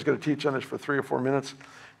said I was going to teach on this for 3 or 4 minutes.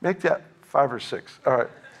 Make that 5 or 6. All right.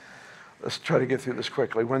 Let's try to get through this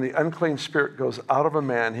quickly. When the unclean spirit goes out of a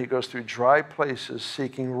man, he goes through dry places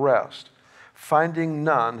seeking rest. Finding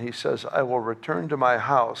none, he says, I will return to my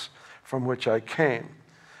house from which I came.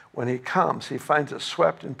 When he comes, he finds it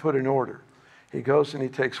swept and put in order. He goes and he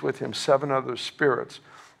takes with him 7 other spirits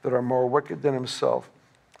that are more wicked than himself,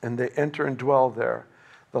 and they enter and dwell there.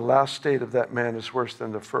 The last state of that man is worse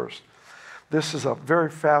than the first. This is a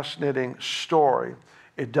very fascinating story.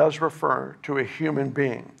 It does refer to a human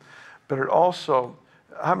being. But it also,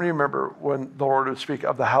 how many remember when the Lord would speak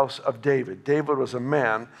of the house of David? David was a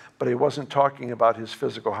man, but he wasn't talking about his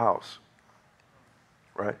physical house,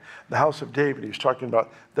 right? The house of David, he was talking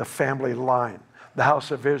about the family line. The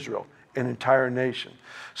house of Israel, an entire nation.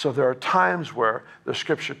 So there are times where the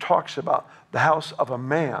scripture talks about the house of a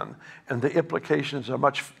man, and the implications are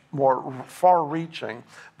much more far-reaching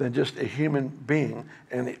than just a human being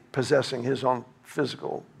and possessing his own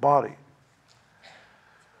physical body.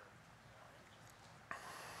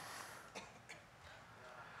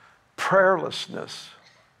 Prayerlessness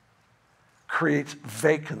creates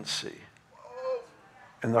vacancy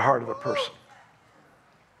in the heart of a person.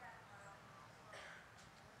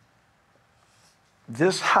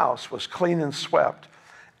 This house was clean and swept,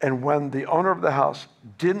 and when the owner of the house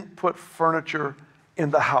didn't put furniture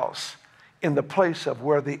in the house, in the place of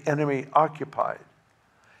where the enemy occupied,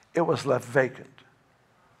 it was left vacant.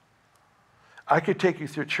 I could take you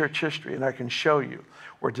through church history and I can show you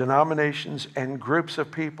where denominations and groups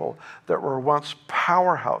of people that were once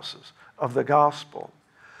powerhouses of the gospel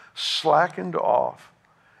slackened off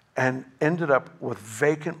and ended up with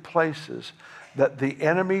vacant places that the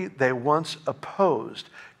enemy they once opposed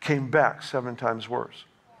came back 7 times worse.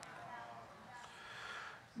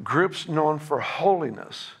 Groups known for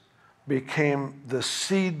holiness became the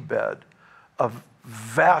seedbed of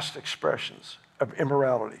vast expressions of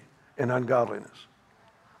immorality and ungodliness.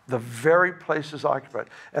 The very places occupied.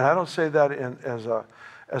 And I don't say that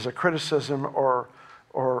as a criticism or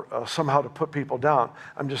somehow to put people down.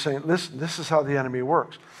 I'm just saying, listen, this is how the enemy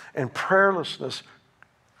works. And prayerlessness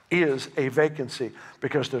is a vacancy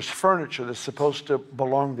because there's furniture that's supposed to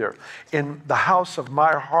belong there. In the house of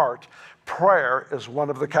my heart, prayer is one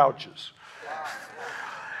of the couches.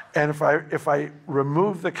 And if I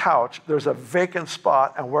remove the couch, there's a vacant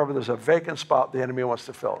spot, and wherever there's a vacant spot, the enemy wants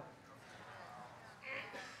to fill it.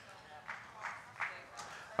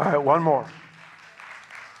 All right, one more.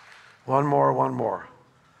 One more.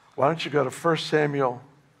 Why don't you go to 1 Samuel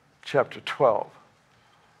chapter 12.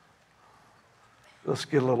 Let's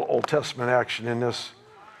get a little Old Testament action in this.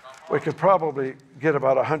 We could probably get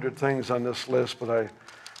about 100 things on this list, but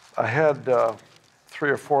I had 3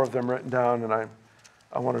 or 4 of them written down, and I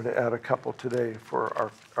wanted to add a couple today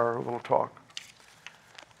for our little talk.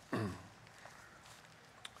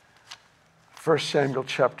 1 Samuel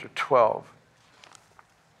chapter 12.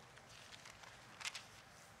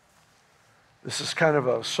 This is kind of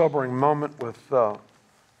a sobering moment with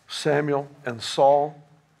Samuel and Saul.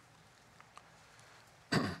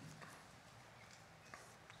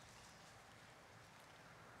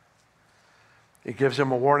 He gives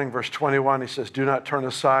him a warning, verse 21. He says, do not turn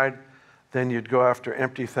aside, then you'd go after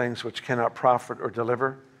empty things which cannot profit or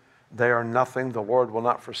deliver. They are nothing. The Lord will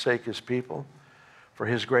not forsake his people. for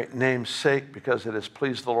his great name's sake, because it has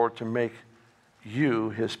pleased the Lord to make you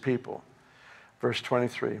his people. Verse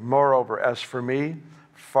 23, moreover, as for me,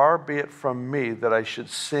 far be it from me that I should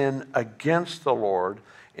sin against the Lord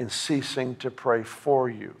in ceasing to pray for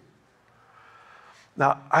you.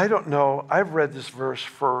 Now, I don't know, I've read this verse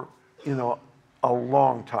for, a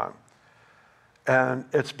long time. And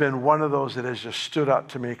it's been one of those that has just stood out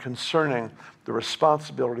to me concerning the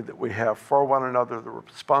responsibility that we have for one another, the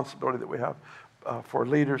responsibility that we have for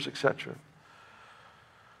leaders, etc.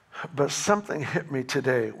 But something hit me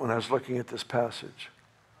today when I was looking at this passage.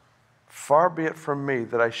 Far be it from me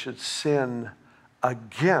that I should sin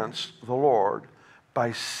against the Lord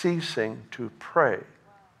by ceasing to pray.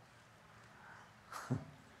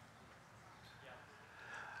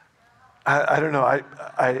 I don't know.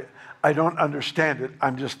 I don't understand it.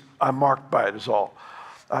 I'm marked by it is all.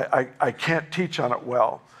 I can't teach on it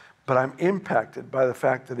well, but I'm impacted by the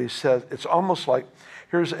fact that he says it's almost like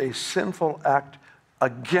here's a sinful act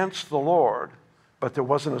against the Lord, but there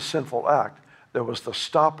wasn't a sinful act. There was the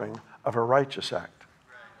stopping of a righteous act.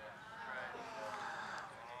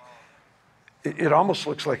 It almost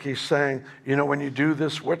looks like he's saying, when you do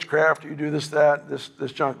this witchcraft, you do this, that, this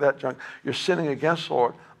junk, that junk, you're sinning against the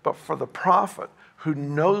Lord. But for the prophet who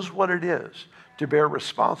knows what it is to bear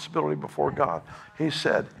responsibility before God, he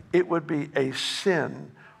said it would be a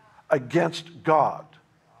sin against God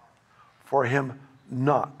for him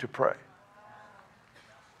not to pray.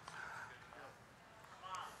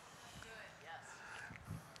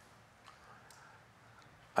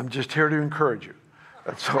 I'm just here to encourage you.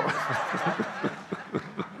 That's all.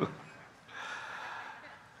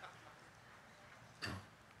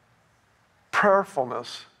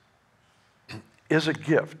 Prayerfulness is a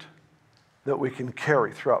gift that we can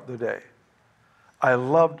carry throughout the day. I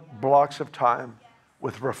loved blocks of time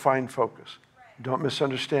with refined focus. Don't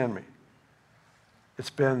misunderstand me. It's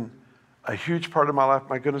been a huge part of my life.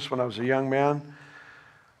 My goodness, when I was a young man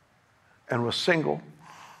and was single,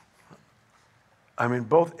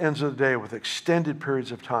 both ends of the day with extended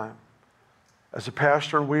periods of time. As a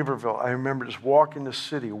pastor in Weaverville, I remember just walking the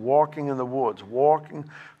city, walking in the woods, walking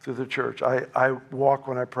through the church. I walk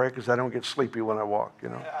when I pray because I don't get sleepy when I walk,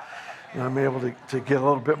 And I'm able to get a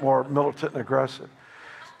little bit more militant and aggressive.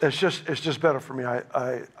 It's just better for me.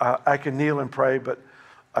 I can kneel and pray, but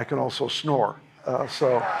I can also snore.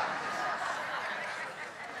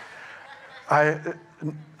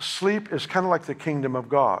 Sleep is kind of like the kingdom of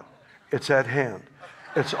God. It's at hand.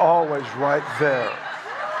 It's always right there.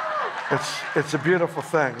 It's a beautiful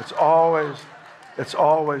thing. It's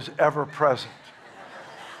always ever present.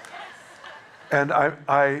 And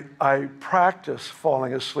I practice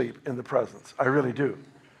falling asleep in the presence. I really do.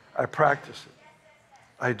 I practice it.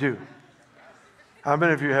 I do. How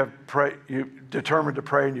many of you have you determined to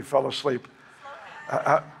pray and you fell asleep?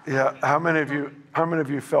 Yeah. How many of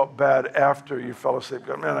you felt bad after you fell asleep?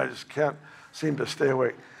 Going, man, I just can't seem to stay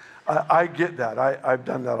awake. I get that. I've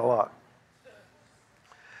done that a lot.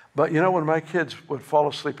 But when my kids would fall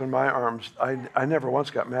asleep in my arms, I never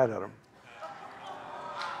once got mad at them.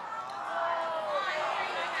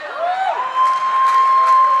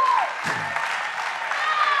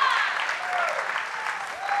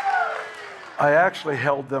 I actually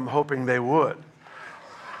held them hoping they would.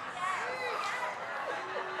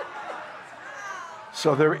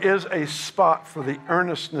 So there is a spot for the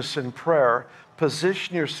earnestness in prayer.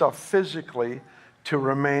 Position yourself physically to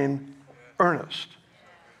remain earnest.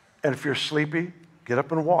 And if you're sleepy, get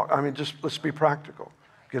up and walk. Let's be practical.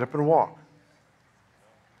 Get up and walk.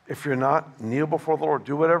 If you're not, kneel before the Lord.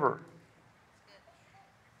 Do whatever.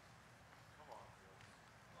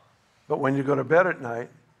 But when you go to bed at night,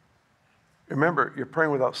 remember, you're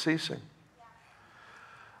praying without ceasing.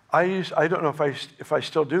 I don't know if I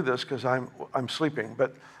still do this because I'm sleeping,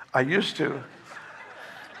 but I used to.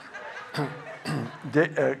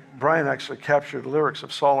 Brian actually captured lyrics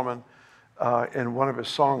of Solomon in one of his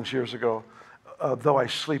songs years ago. Though I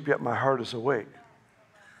sleep, yet my heart is awake.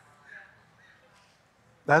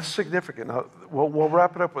 That's significant. Now, we'll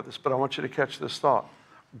wrap it up with this, but I want you to catch this thought.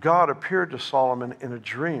 God appeared to Solomon in a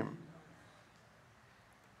dream.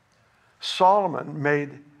 Solomon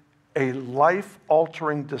made a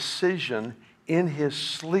life-altering decision in his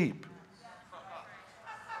sleep.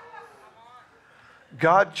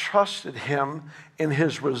 God trusted him in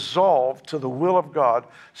his resolve to the will of God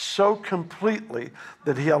so completely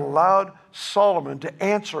that he allowed Solomon to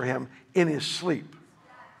answer him in his sleep.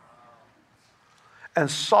 And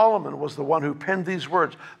Solomon was the one who penned these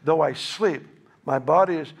words, though I sleep, my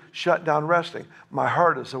body is shut down resting, my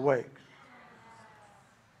heart is awake.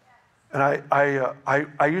 And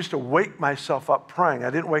I used to wake myself up praying. I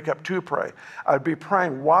didn't wake up to pray. I'd be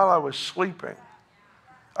praying while I was sleeping.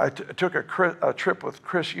 I took a trip with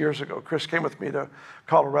Chris years ago. Chris came with me to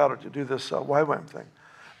Colorado to do this YWAM thing.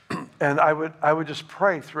 And I would just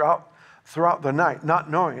pray throughout the night, not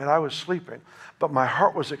knowing it. I was sleeping, but my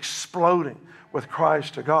heart was exploding with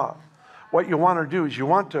cries to God. What you want to do is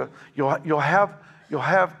you'll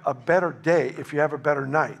have a better day if you have a better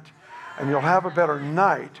night. And you'll have a better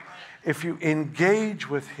night if you engage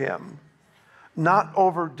with him, not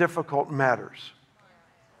over difficult matters.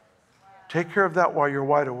 Take care of that while you're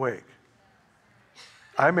wide awake.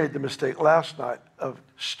 I made the mistake last night of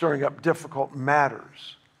stirring up difficult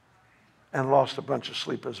matters and lost a bunch of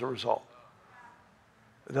sleep as a result.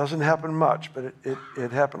 It doesn't happen much, but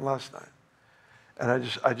it happened last night. And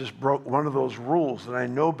I just broke one of those rules that I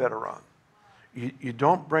know better on. You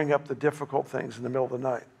don't bring up the difficult things in the middle of the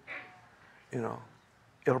night. You know,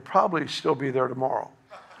 it'll probably still be there tomorrow.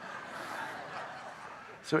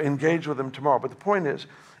 So engage with him tomorrow. But the point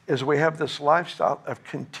is we have this lifestyle of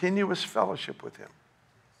continuous fellowship with him.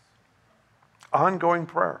 Ongoing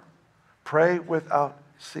prayer. Pray without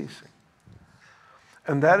ceasing.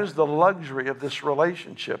 And that is the luxury of this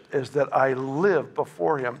relationship, is that I live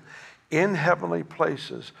before him in heavenly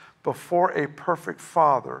places before a perfect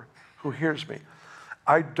Father who hears me.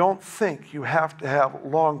 I don't think you have to have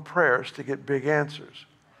long prayers to get big answers.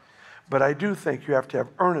 But I do think you have to have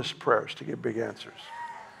earnest prayers to get big answers.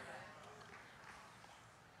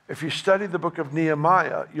 If you study the book of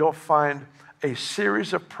Nehemiah, you'll find a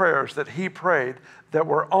series of prayers that he prayed that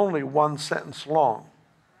were only one sentence long.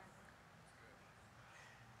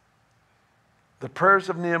 The prayers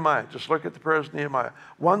of Nehemiah, just look at the prayers of Nehemiah,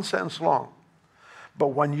 one sentence long. But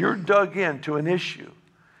when you're dug into an issue,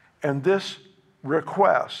 and this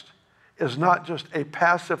request is not just a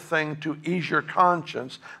passive thing to ease your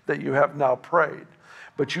conscience that you have now prayed,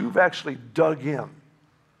 but you've actually dug in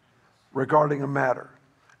regarding a matter,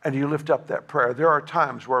 and you lift up that prayer. There are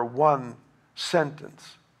times where one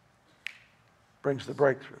sentence brings the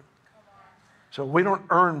breakthrough. So we don't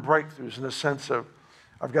earn breakthroughs in the sense of,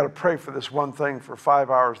 I've got to pray for this one thing for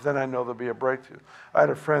 5 hours, then I know there'll be a breakthrough. I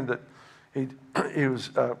had a friend that he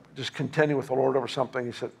was just contending with the Lord over something.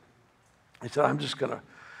 He said, I'm going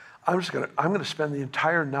to spend the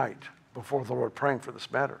entire night before the Lord praying for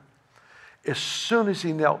this matter. As soon as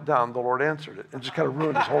he knelt down, the Lord answered it, and just kind of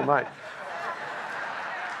ruined his whole night.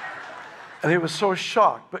 And he was so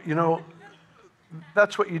shocked. But you know,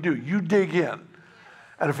 that's what you do. You dig in.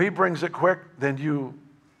 And if he brings it quick, then you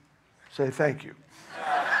say thank you.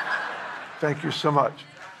 Thank you so much.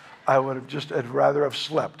 I would have just, I'd rather have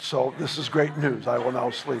slept. So this is great news. I will now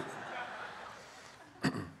sleep.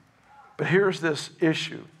 But here's this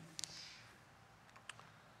issue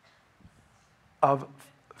of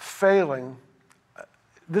failing.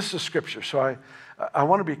 This is scripture, so I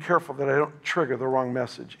want to be careful that I don't trigger the wrong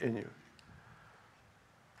message in you.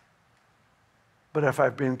 But if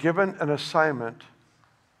I've been given an assignment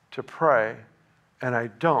to pray and I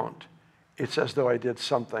don't, it's as though I did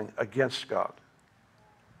something against God.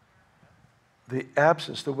 The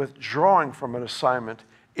absence, the withdrawing from an assignment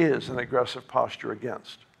is an aggressive posture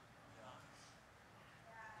against.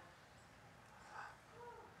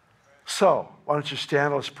 So, why don't you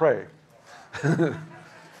stand, let's pray.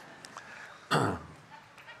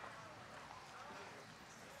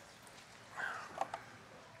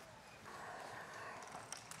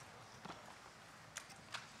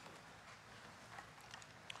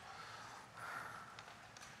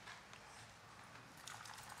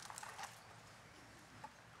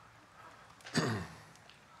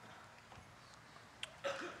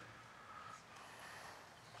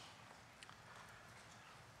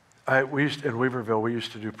 In Weaverville, we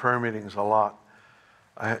used to do prayer meetings a lot.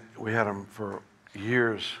 We had them for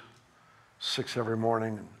years, 6 every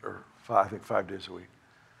morning, or 5 days a week.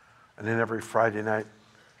 And then every Friday night,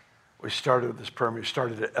 we started this prayer meeting. We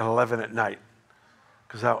started at 11 at night,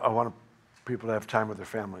 because I wanted people to have time with their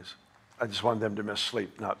families. I just wanted them to miss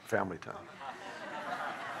sleep, not family time.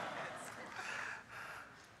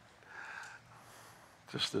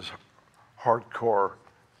 Just this hardcore,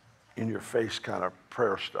 in-your-face kind of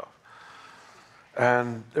prayer stuff.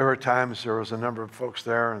 And there was a number of folks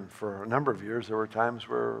there, and for a number of years, there were times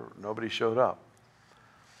where nobody showed up.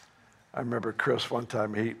 I remember Chris one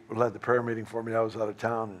time, he led the prayer meeting for me. I was out of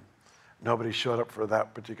town, and nobody showed up for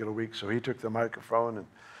that particular week, so he took the microphone, and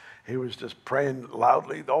he was just praying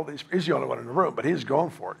loudly. He's the only one in the room, but he's going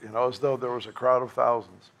for it, as though there was a crowd of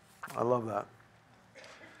thousands. I love that.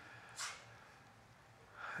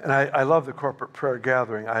 And I love the corporate prayer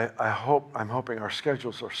gathering. I'm hoping our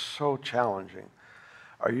schedules are so challenging.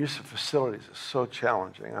 Our use of facilities is so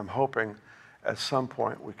challenging. I'm hoping at some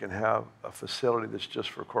point we can have a facility that's just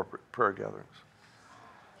for corporate prayer gatherings.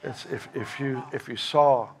 It's, if you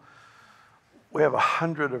saw, we have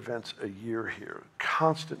 100 events a year here,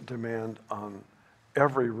 constant demand on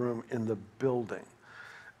every room in the building.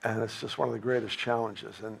 And it's just one of the greatest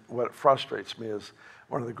challenges. And what frustrates me is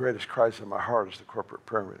one of the greatest cries in my heart is the corporate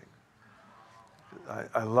prayer meeting.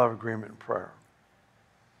 I love agreement and prayer.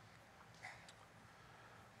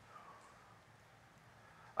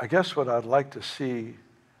 I guess what I'd like to see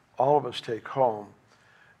all of us take home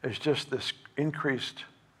is just this increased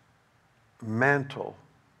mantle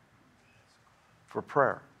for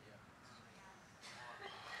prayer.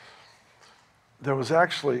 There's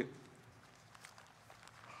actually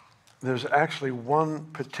one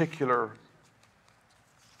particular,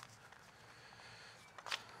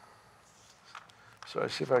 so I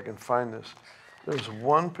see if I can find this. There's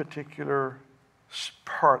one particular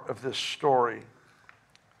part of this story.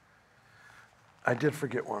 I did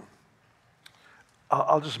forget one.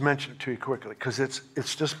 I'll just mention it to you quickly because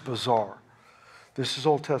it's just bizarre. This is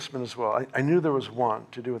Old Testament as well. I knew there was one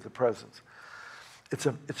to do with the presence. It's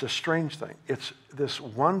a strange thing. It's this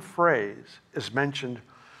one phrase is mentioned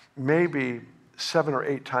maybe 7 or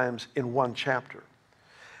 8 times in one chapter.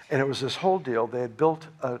 And it was this whole deal. They had built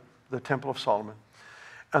the Temple of Solomon.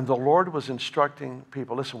 And the Lord was instructing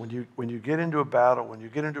people, listen, when you get into a battle, when you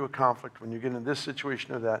get into a conflict, when you get in this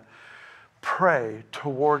situation or that, pray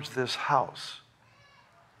towards this house.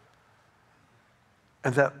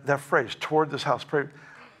 And that phrase, toward this house, pray.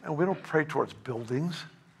 And we don't pray towards buildings.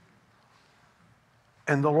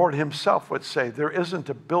 And the Lord himself would say, there isn't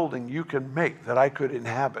a building you can make that I could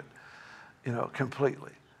inhabit,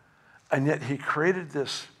 completely. And yet he created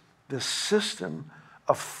this system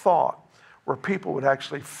of thought where people would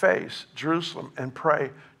actually face Jerusalem and pray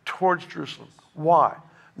towards Jerusalem. Why?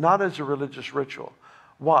 Not as a religious ritual.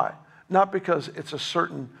 Why? Not because it's a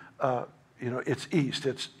certain, it's east.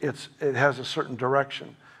 It has a certain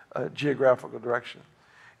direction, geographical direction.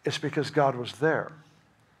 It's because God was there.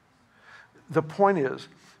 The point is,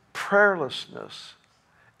 prayerlessness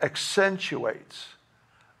accentuates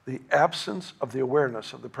the absence of the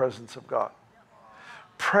awareness of the presence of God.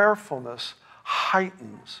 Prayerfulness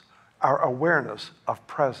heightens our awareness of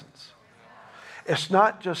presence. It's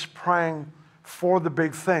not just praying for the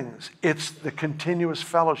big things. It's the continuous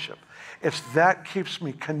fellowship. It's that keeps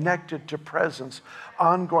me connected to presence,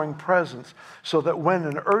 ongoing presence, so that when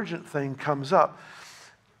an urgent thing comes up,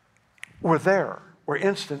 we're there. We're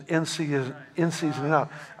instant, in season and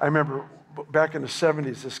out. I remember back in the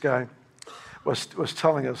 70s, this guy was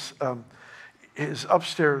telling us his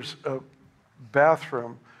upstairs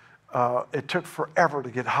bathroom, it took forever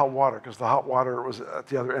to get hot water because the hot water was at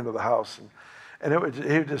the other end of the house. And he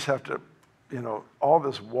would just have to, all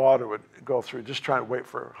this water would go through, just trying to wait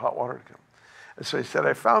for hot water to come. And so he said,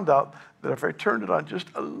 I found out that if I turned it on just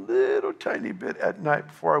a little tiny bit at night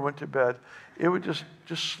before I went to bed, it would just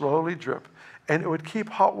slowly drip. And it would keep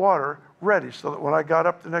hot water ready so that when I got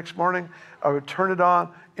up the next morning, I would turn it on,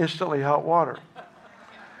 instantly hot water.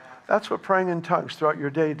 That's what praying in tongues throughout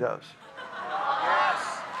your day does.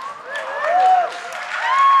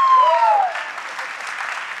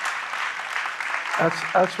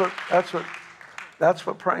 That's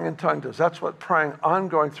what praying in tongues does. That's what praying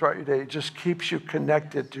ongoing throughout your day. It just keeps you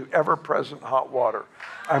connected to ever-present hot water.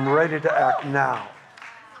 I'm ready to act now.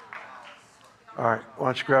 All right, why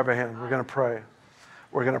don't you grab a hand? We're going to pray.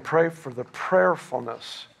 We're going to pray for the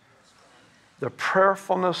prayerfulness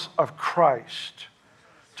of Christ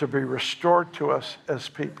to be restored to us as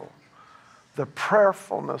people. The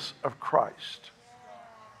prayerfulness of Christ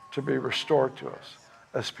to be restored to us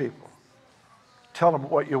as people. Tell him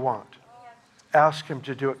what you want. Ask him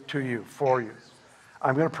to do it to you, for you.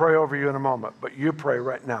 I'm going to pray over you in a moment, but you pray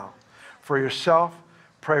right now. For yourself,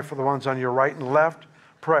 pray for the ones on your right and left.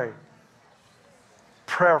 Pray.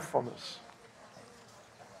 Prayerfulness.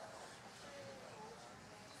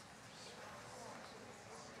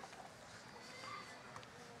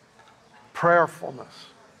 Prayerfulness.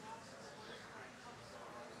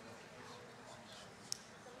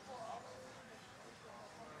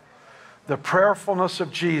 The prayerfulness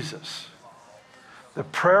of Jesus. The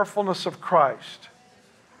prayerfulness of Christ.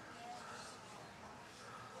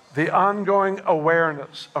 The ongoing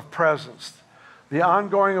awareness of presence. The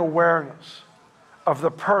ongoing awareness of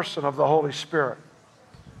the person of the Holy Spirit.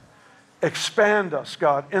 Expand us,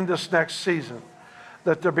 God, in this next season,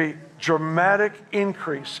 that there be dramatic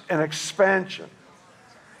increase and expansion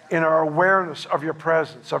in our awareness of your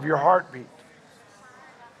presence, of your heartbeat.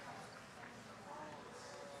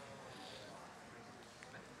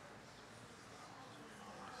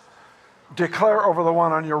 Declare over the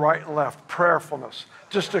one on your right and left, prayerfulness.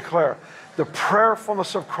 Just declare, the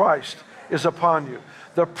prayerfulness of Christ is upon you.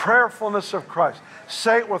 The prayerfulness of Christ.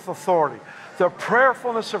 Say it with authority. The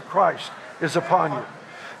prayerfulness of Christ is upon you.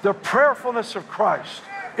 The prayerfulness of Christ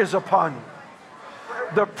is upon you.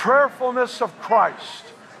 The prayerfulness of Christ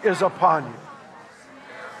is upon you.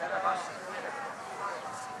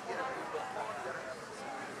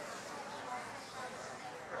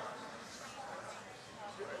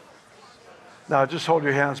 Now, just hold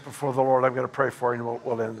your hands before the Lord. I'm going to pray for you and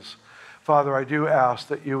we'll end this. Father, I do ask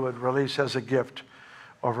that you would release as a gift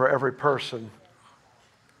over every person.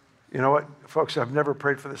 You know what, folks, I've never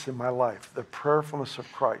prayed for this in my life. The prayerfulness of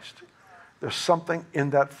Christ. There's something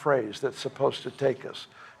in that phrase that's supposed to take us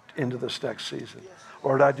into this next season.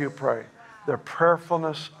 Lord, I do pray the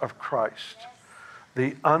prayerfulness of Christ,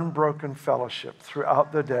 the unbroken fellowship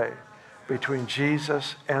throughout the day between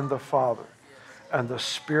Jesus and the Father, and the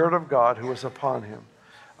Spirit of God who is upon him.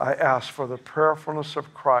 I ask for the prayerfulness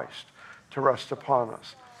of Christ to rest upon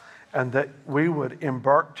us, and that we would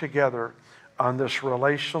embark together on this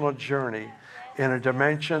relational journey in a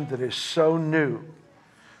dimension that is so new,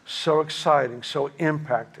 so exciting, so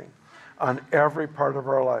impacting on every part of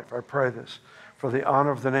our life. I pray this for the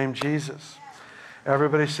honor of the name Jesus.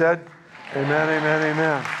 Everybody said, amen, amen,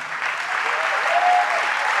 amen.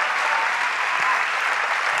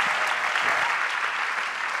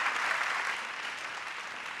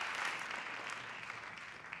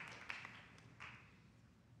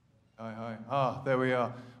 There we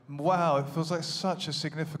are. Wow, it feels like such a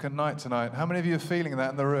significant night tonight. How many of you are feeling that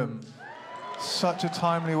in the room? Such a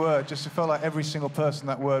timely word. Just it felt like every single person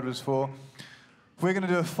that word was for. We're going to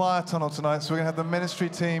do a fire tunnel tonight, so we're going to have the ministry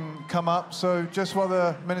team come up. So just while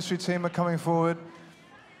the ministry team are coming forward,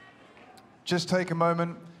 just take a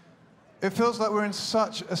moment. It feels like we're in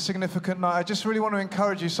such a significant night. I just really want to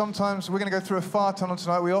encourage you. Sometimes we're going to go through a fire tunnel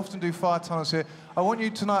tonight. We often do fire tunnels here. I want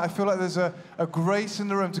you tonight, I feel like there's a grace in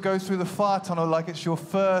the room to go through the fire tunnel like it's your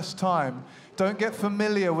first time. Don't get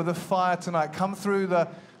familiar with the fire tonight. Come through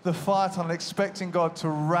the fire tunnel expecting God to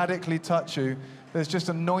radically touch you. There's just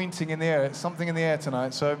anointing in the air. It's something in the air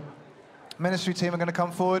tonight. So ministry team are going to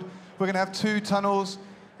come forward. We're going to have 2 tunnels.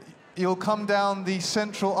 You'll come down the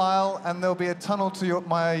central aisle, and there'll be a tunnel to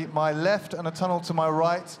my left and a tunnel to my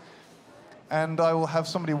right. And I will have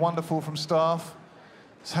somebody wonderful from staff,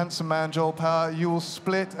 this handsome man, Joel Power. You will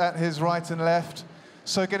split at his right and left.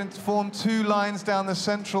 So get into form 2 lines down the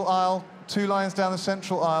central aisle, 2 lines down the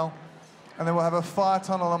central aisle. And then we'll have a fire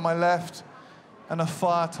tunnel on my left and a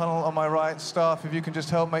fire tunnel on my right. Staff, if you can just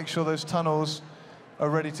help make sure those tunnels are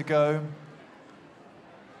ready to go.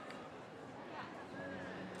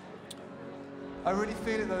 I really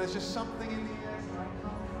feel it though, there's just something in the